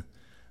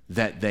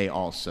that they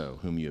also,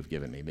 whom you have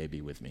given me, may be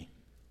with me.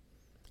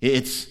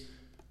 It's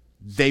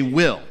they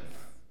will,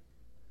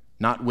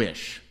 not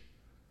wish.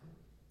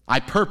 I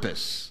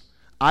purpose,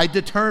 I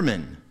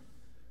determine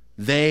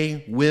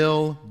they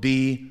will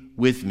be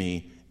with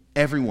me,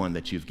 everyone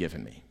that you've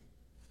given me.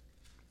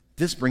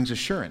 This brings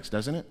assurance,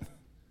 doesn't it?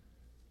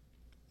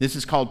 This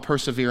is called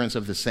perseverance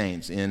of the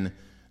saints in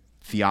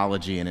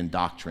theology and in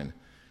doctrine.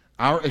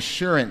 Our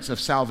assurance of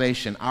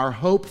salvation, our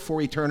hope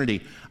for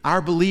eternity,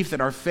 our belief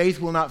that our faith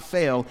will not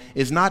fail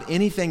is not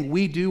anything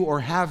we do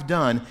or have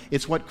done.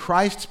 It's what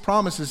Christ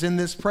promises in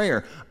this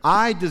prayer.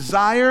 I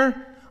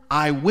desire,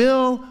 I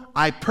will,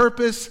 I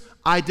purpose,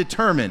 I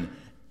determine.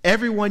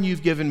 Everyone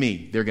you've given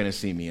me, they're going to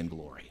see me in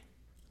glory.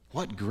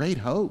 What great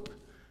hope.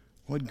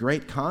 What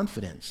great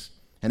confidence.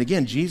 And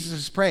again, Jesus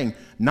is praying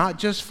not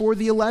just for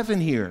the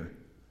 11 here.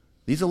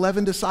 These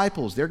 11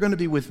 disciples, they're going to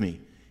be with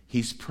me.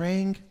 He's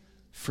praying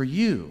for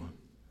you,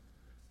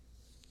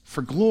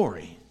 for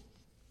glory.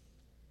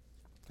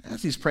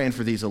 As he's praying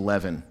for these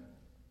 11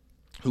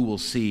 who will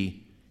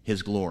see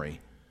his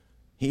glory,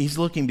 he's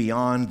looking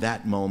beyond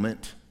that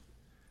moment.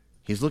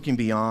 He's looking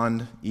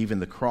beyond even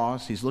the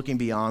cross. He's looking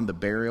beyond the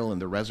burial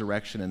and the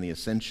resurrection and the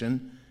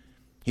ascension.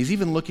 He's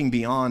even looking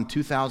beyond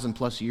 2,000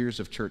 plus years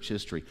of church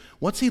history.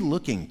 What's he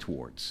looking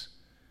towards?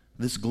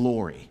 This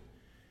glory.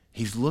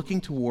 He's looking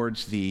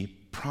towards the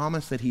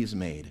promise that he's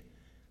made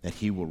that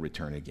he will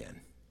return again,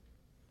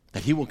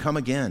 that he will come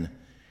again,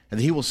 and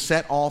that he will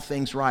set all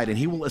things right, and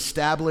he will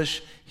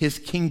establish his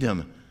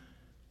kingdom.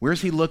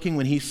 Where's he looking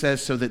when he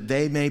says, so that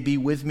they may be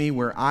with me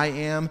where I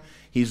am?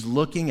 He's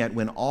looking at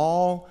when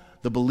all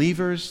the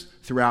believers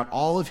throughout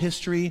all of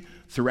history,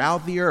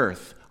 throughout the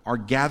earth, are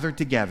gathered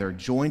together,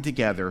 joined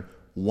together,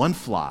 one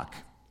flock,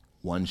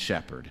 one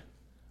shepherd,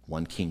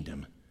 one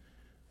kingdom.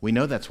 We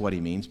know that's what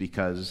he means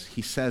because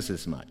he says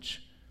as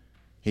much.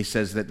 He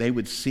says that they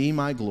would see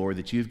my glory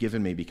that you've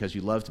given me because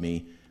you loved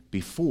me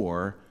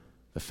before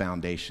the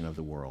foundation of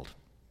the world.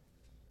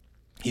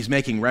 He's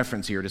making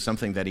reference here to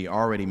something that he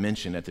already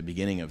mentioned at the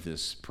beginning of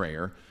this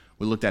prayer.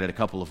 We looked at it a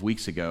couple of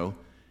weeks ago.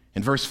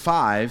 In verse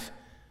 5,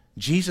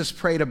 Jesus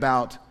prayed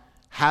about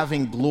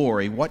having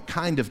glory. What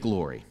kind of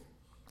glory?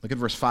 Look at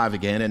verse 5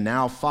 again. And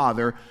now,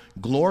 Father,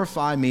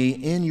 glorify me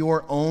in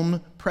your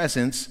own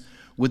presence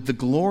with the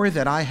glory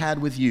that I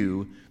had with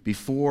you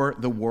before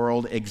the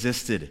world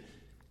existed.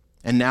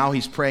 And now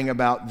he's praying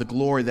about the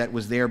glory that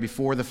was there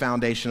before the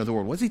foundation of the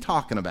world. What's he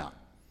talking about?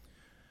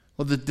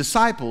 Well, the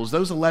disciples,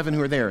 those 11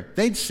 who are there,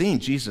 they'd seen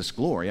Jesus'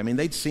 glory. I mean,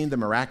 they'd seen the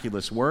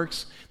miraculous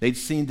works. They'd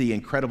seen the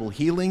incredible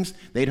healings.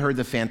 They'd heard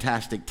the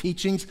fantastic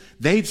teachings.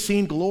 They'd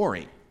seen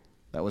glory.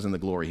 That wasn't the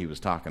glory he was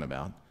talking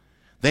about.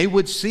 They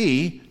would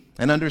see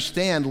and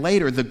understand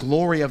later the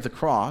glory of the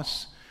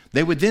cross.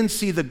 They would then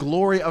see the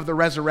glory of the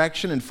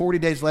resurrection, and 40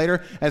 days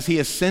later, as he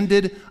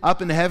ascended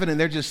up into heaven, and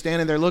they're just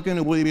standing there looking,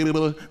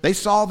 they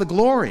saw the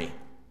glory.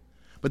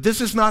 But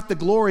this is not the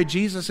glory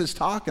Jesus is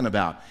talking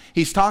about.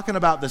 He's talking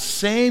about the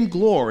same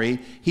glory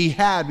he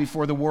had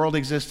before the world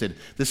existed,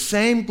 the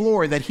same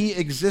glory that he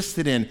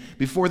existed in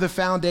before the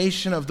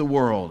foundation of the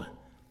world.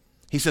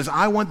 He says,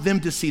 I want them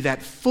to see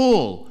that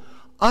full,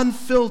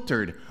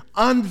 unfiltered,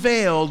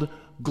 unveiled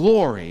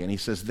glory. And he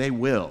says, they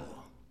will.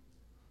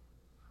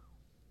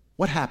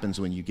 What happens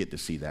when you get to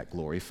see that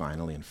glory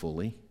finally and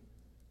fully?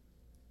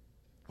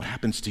 What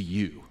happens to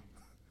you?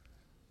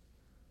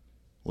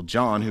 Well,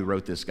 John, who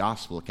wrote this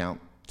gospel account,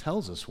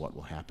 tells us what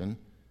will happen.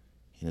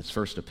 In his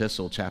first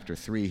epistle, chapter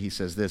 3, he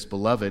says this,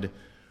 Beloved,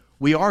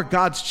 we are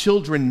God's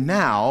children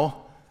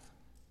now,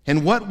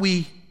 and what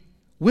we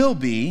will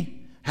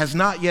be has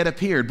not yet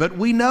appeared. But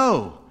we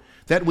know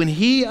that when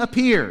he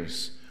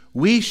appears,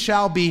 we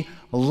shall be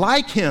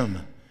like him,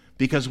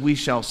 because we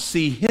shall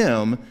see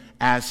him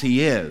as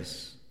he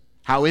is.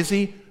 How is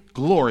he?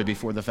 Glory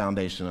before the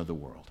foundation of the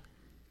world.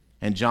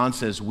 And John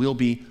says, we'll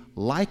be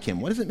like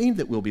him. What does it mean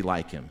that we'll be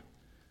like him?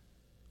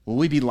 Will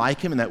we be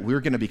like him and that we're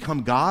going to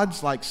become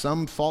gods like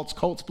some false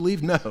cults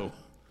believe? No.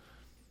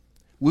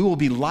 We will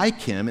be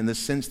like him in the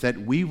sense that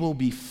we will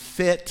be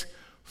fit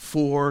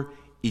for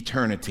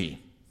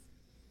eternity.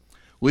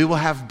 We will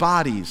have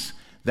bodies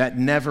that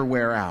never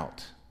wear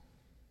out.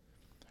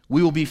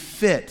 We will be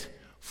fit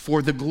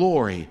for the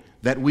glory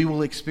that we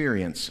will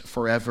experience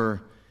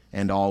forever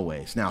and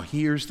always. Now,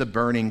 here's the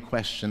burning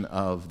question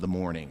of the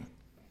morning.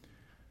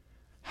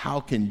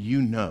 How can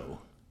you know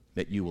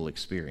that you will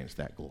experience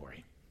that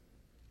glory?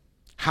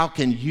 How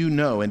can you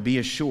know and be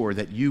assured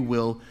that you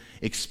will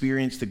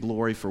experience the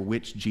glory for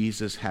which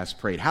Jesus has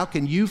prayed? How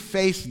can you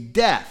face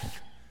death?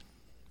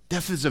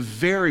 Death is a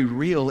very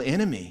real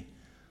enemy.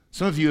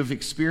 Some of you have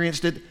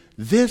experienced it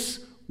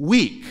this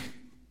week.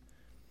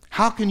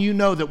 How can you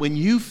know that when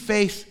you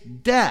face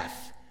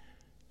death,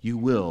 you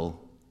will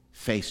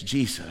face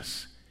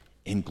Jesus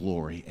in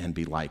glory and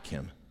be like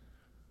him?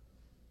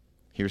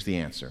 Here's the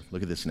answer.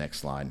 Look at this next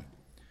slide.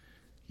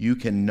 You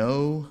can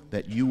know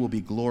that you will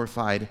be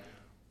glorified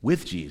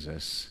with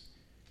Jesus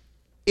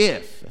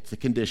if, that's the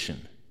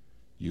condition,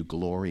 you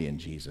glory in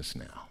Jesus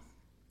now.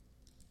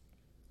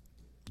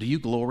 Do you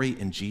glory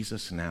in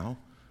Jesus now?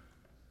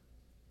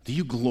 Do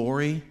you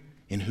glory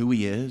in who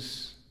he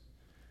is?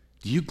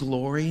 Do you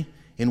glory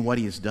in what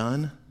he has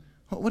done?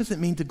 What does it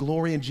mean to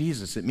glory in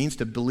Jesus? It means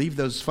to believe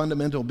those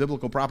fundamental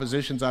biblical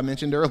propositions I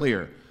mentioned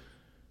earlier.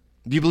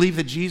 Do you believe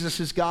that Jesus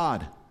is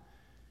God?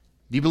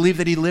 Do you believe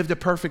that he lived a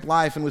perfect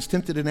life and was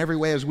tempted in every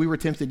way as we were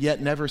tempted,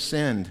 yet never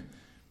sinned?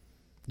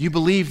 Do you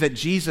believe that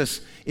Jesus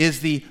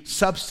is the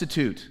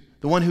substitute,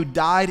 the one who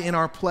died in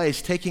our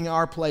place, taking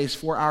our place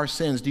for our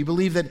sins? Do you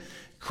believe that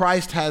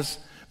Christ has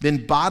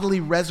been bodily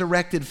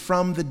resurrected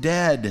from the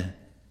dead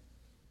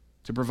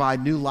to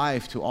provide new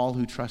life to all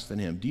who trust in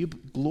him? Do you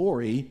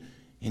glory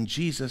in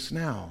Jesus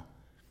now?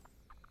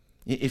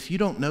 If you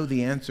don't know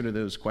the answer to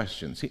those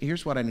questions,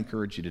 here's what I'd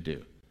encourage you to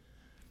do.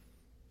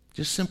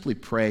 Just simply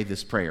pray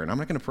this prayer. And I'm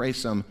not going to pray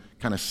some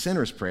kind of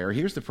sinner's prayer.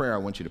 Here's the prayer I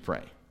want you to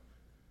pray.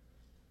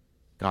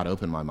 God,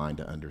 open my mind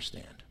to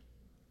understand.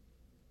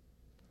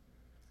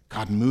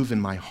 God, move in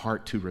my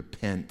heart to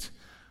repent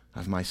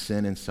of my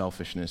sin and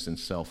selfishness and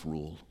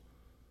self-rule.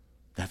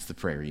 That's the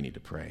prayer you need to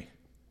pray.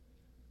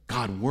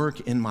 God, work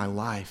in my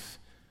life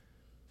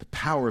the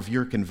power of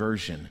your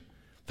conversion,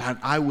 that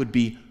I would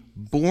be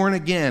born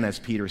again, as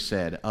Peter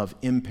said, of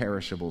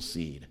imperishable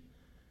seed.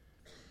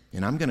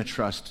 And I'm going to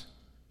trust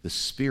the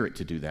Spirit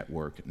to do that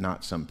work,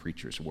 not some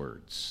preacher's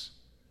words.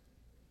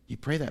 You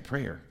pray that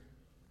prayer.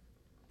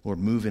 Lord,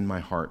 move in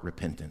my heart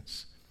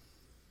repentance.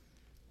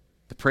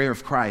 The prayer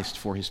of Christ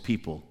for his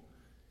people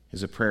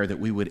is a prayer that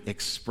we would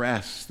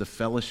express the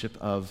fellowship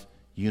of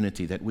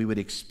unity, that we would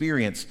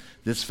experience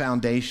this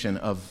foundation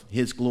of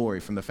his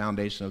glory from the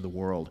foundation of the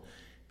world.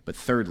 But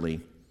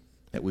thirdly,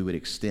 that we would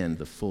extend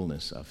the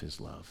fullness of his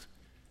love.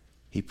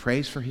 He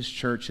prays for his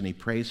church and he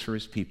prays for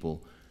his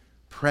people.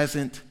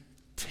 Present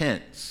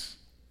tense.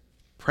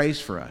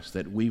 Prays for us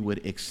that we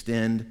would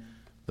extend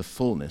the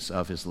fullness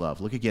of his love.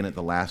 Look again at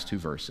the last two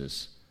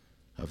verses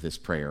of this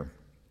prayer,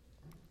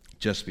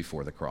 just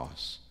before the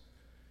cross.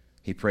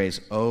 He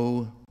prays,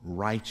 "O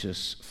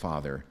righteous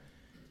Father,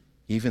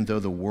 even though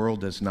the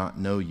world does not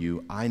know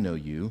you, I know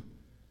you,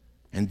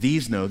 and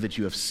these know that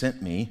you have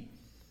sent me.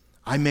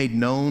 I made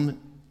known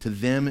to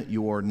them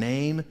your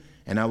name,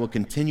 and I will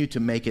continue to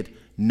make it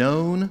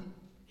known."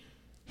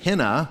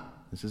 Hina,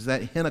 this is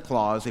that hina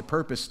clause, a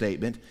purpose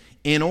statement,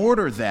 in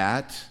order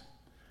that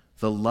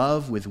the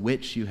love with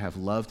which you have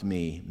loved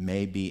me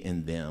may be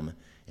in them,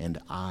 and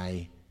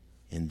I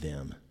in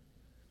them.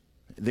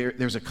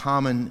 There's a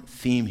common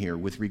theme here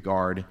with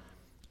regard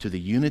to the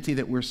unity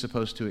that we're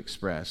supposed to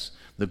express,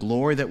 the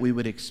glory that we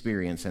would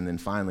experience, and then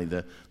finally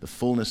the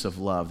fullness of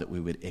love that we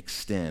would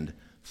extend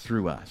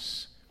through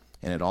us.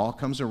 And it all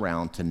comes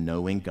around to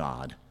knowing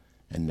God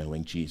and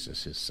knowing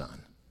Jesus, his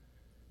Son,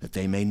 that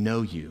they may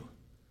know you,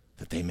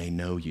 that they may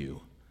know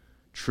you.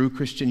 True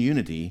Christian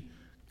unity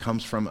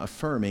comes from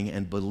affirming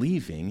and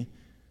believing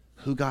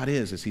who God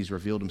is as he's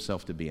revealed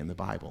himself to be in the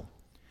Bible.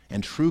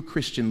 And true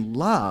Christian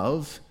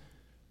love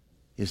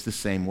is the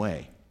same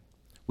way.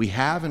 We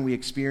have and we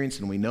experience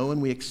and we know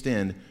and we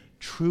extend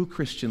true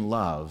Christian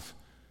love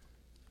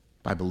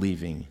by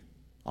believing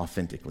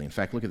authentically. In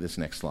fact, look at this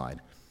next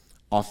slide.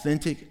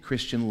 Authentic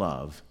Christian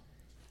love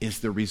is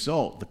the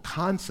result, the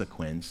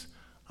consequence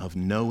of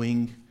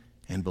knowing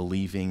and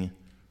believing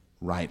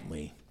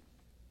rightly.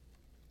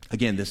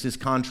 Again, this is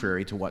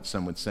contrary to what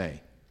some would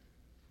say.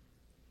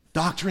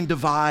 Doctrine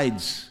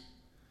divides.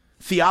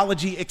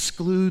 Theology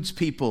excludes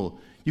people.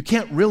 You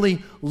can't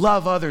really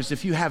love others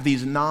if you have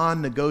these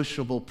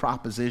non-negotiable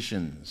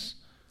propositions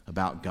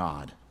about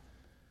God.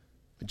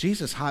 But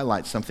Jesus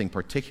highlights something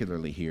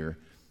particularly here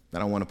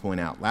that I want to point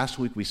out. Last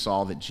week we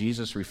saw that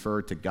Jesus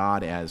referred to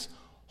God as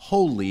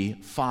Holy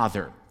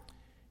Father.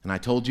 And I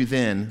told you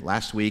then,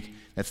 last week,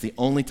 that's the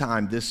only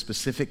time this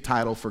specific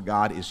title for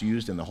God is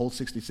used in the whole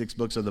 66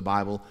 books of the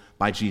Bible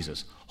by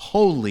Jesus.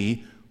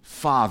 Holy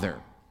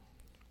Father.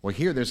 Well,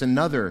 here there's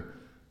another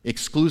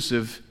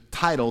exclusive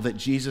title that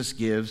Jesus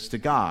gives to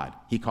God.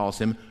 He calls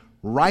him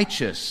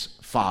Righteous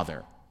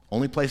Father.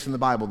 Only place in the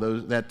Bible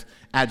that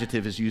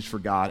adjective is used for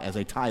God as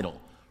a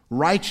title.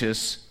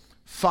 Righteous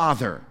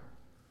Father.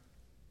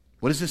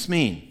 What does this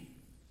mean?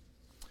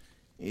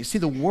 You see,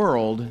 the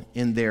world,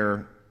 in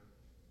their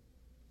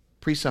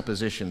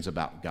presuppositions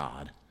about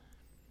God,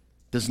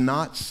 does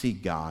not see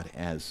God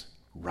as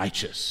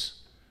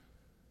righteous.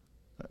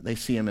 They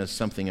see him as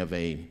something of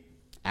a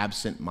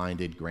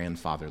absent-minded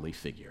grandfatherly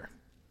figure.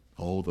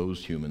 Oh,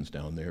 those humans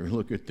down there,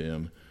 look at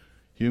them.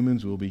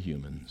 Humans will be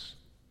humans.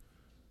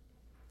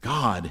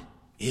 God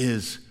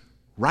is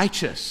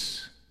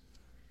righteous.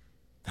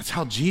 That's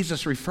how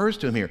Jesus refers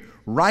to him here.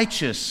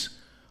 Righteous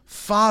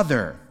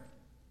Father.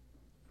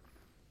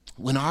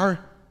 When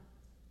our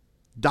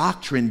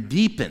doctrine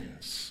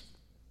deepens,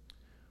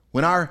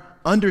 when our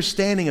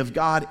understanding of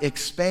God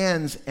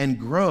expands and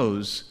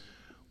grows,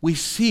 we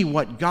see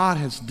what God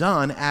has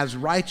done as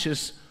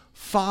righteous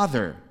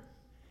Father.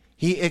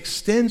 He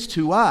extends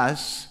to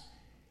us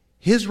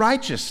his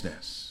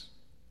righteousness.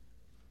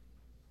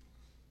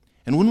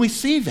 And when we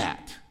see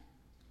that,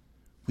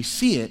 we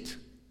see it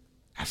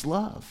as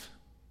love.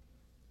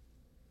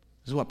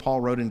 This is what Paul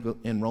wrote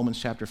in Romans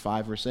chapter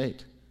 5, verse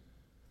 8.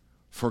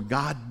 For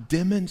God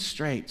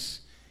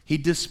demonstrates, he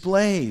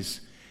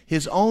displays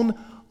his own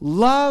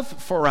love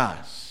for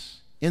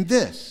us in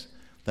this,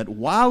 that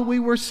while we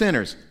were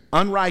sinners,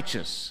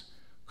 unrighteous,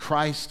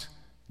 Christ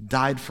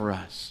died for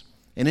us.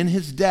 And in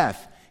his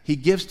death, he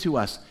gives to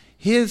us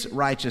his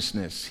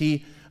righteousness.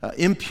 He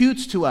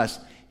imputes to us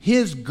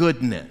his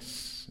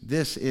goodness.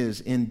 This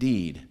is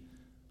indeed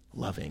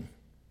loving.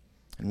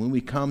 And when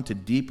we come to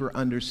deeper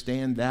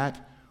understand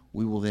that,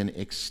 we will then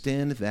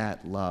extend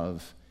that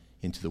love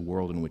into the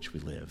world in which we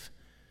live.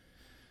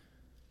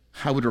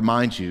 I would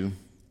remind you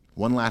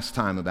one last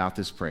time about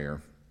this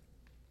prayer.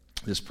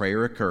 This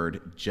prayer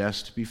occurred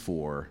just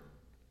before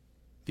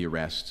the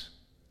arrest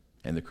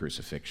and the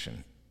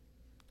crucifixion.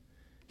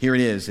 Here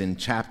it is in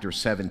chapter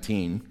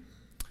 17,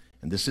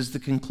 and this is the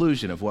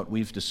conclusion of what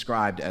we've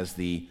described as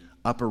the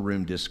upper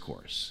room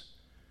discourse.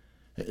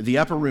 The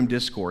upper room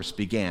discourse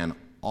began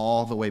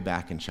all the way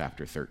back in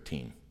chapter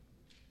 13.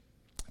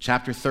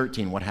 Chapter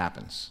 13, what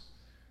happens?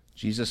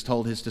 Jesus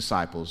told his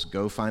disciples,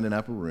 go find an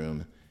upper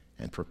room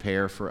and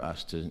prepare for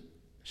us to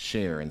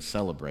share and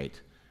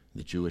celebrate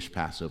the Jewish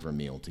Passover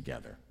meal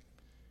together.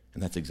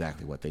 And that's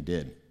exactly what they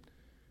did.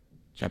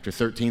 Chapter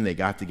 13, they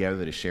got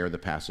together to share the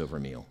Passover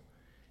meal.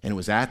 And it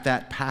was at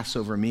that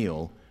Passover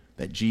meal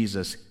that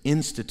Jesus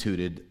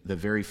instituted the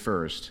very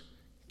first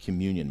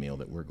communion meal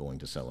that we're going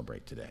to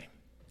celebrate today.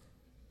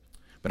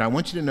 But I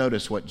want you to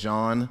notice what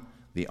John,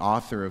 the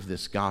author of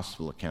this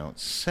gospel account,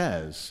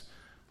 says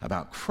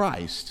about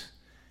Christ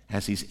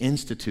as he's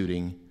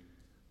instituting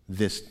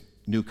this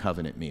new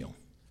covenant meal.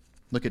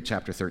 Look at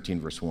chapter 13,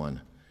 verse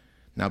 1.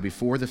 Now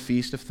before the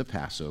feast of the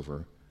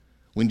Passover,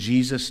 when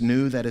Jesus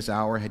knew that his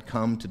hour had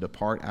come to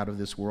depart out of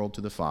this world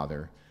to the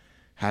Father,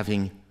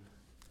 having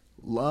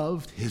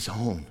loved his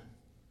own,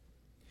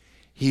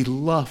 he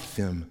loved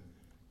them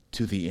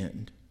to the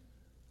end.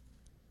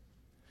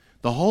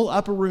 The whole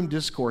upper room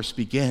discourse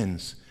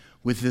begins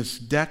with this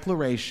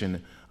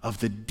declaration of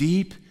the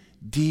deep,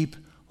 deep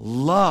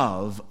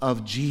love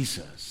of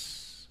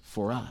Jesus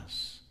for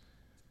us.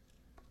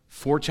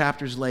 4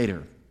 chapters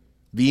later,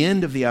 the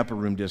end of the upper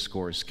room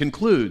discourse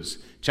concludes,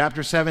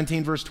 chapter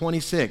 17, verse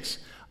 26,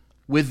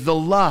 with the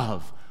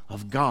love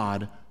of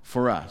God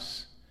for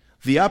us.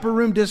 The upper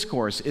room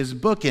discourse is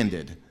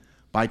bookended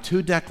by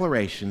 2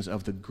 declarations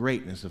of the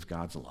greatness of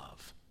God's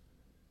love.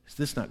 Is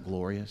this not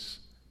glorious?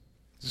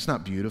 Is this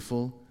not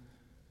beautiful?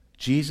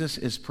 Jesus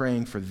is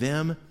praying for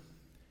them,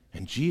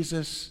 and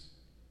Jesus,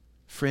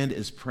 friend,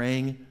 is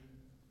praying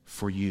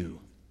for you.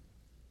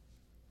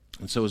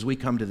 And so as we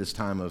come to this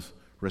time of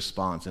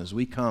response, and as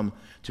we come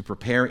to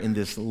prepare in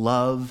this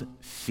love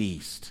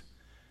feast,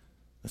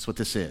 that's what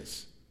this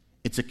is.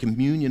 It's a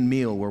communion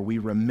meal where we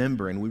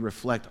remember and we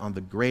reflect on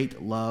the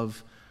great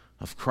love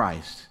of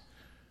Christ.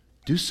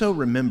 Do so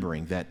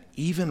remembering that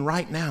even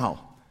right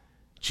now,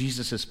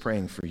 Jesus is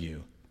praying for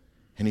you.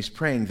 And he's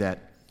praying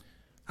that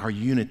our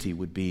unity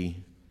would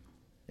be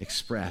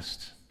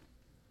expressed.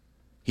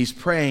 He's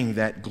praying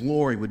that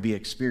glory would be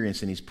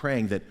experienced, and he's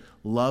praying that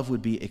love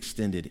would be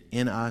extended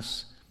in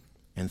us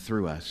and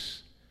through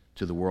us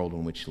to the world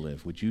in which you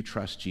live. Would you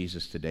trust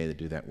Jesus today to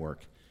do that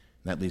work?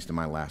 And that leads to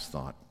my last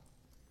thought.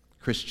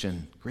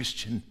 Christian,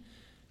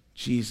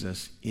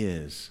 Jesus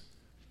is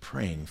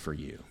praying for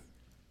you.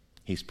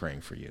 He's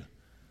praying for you.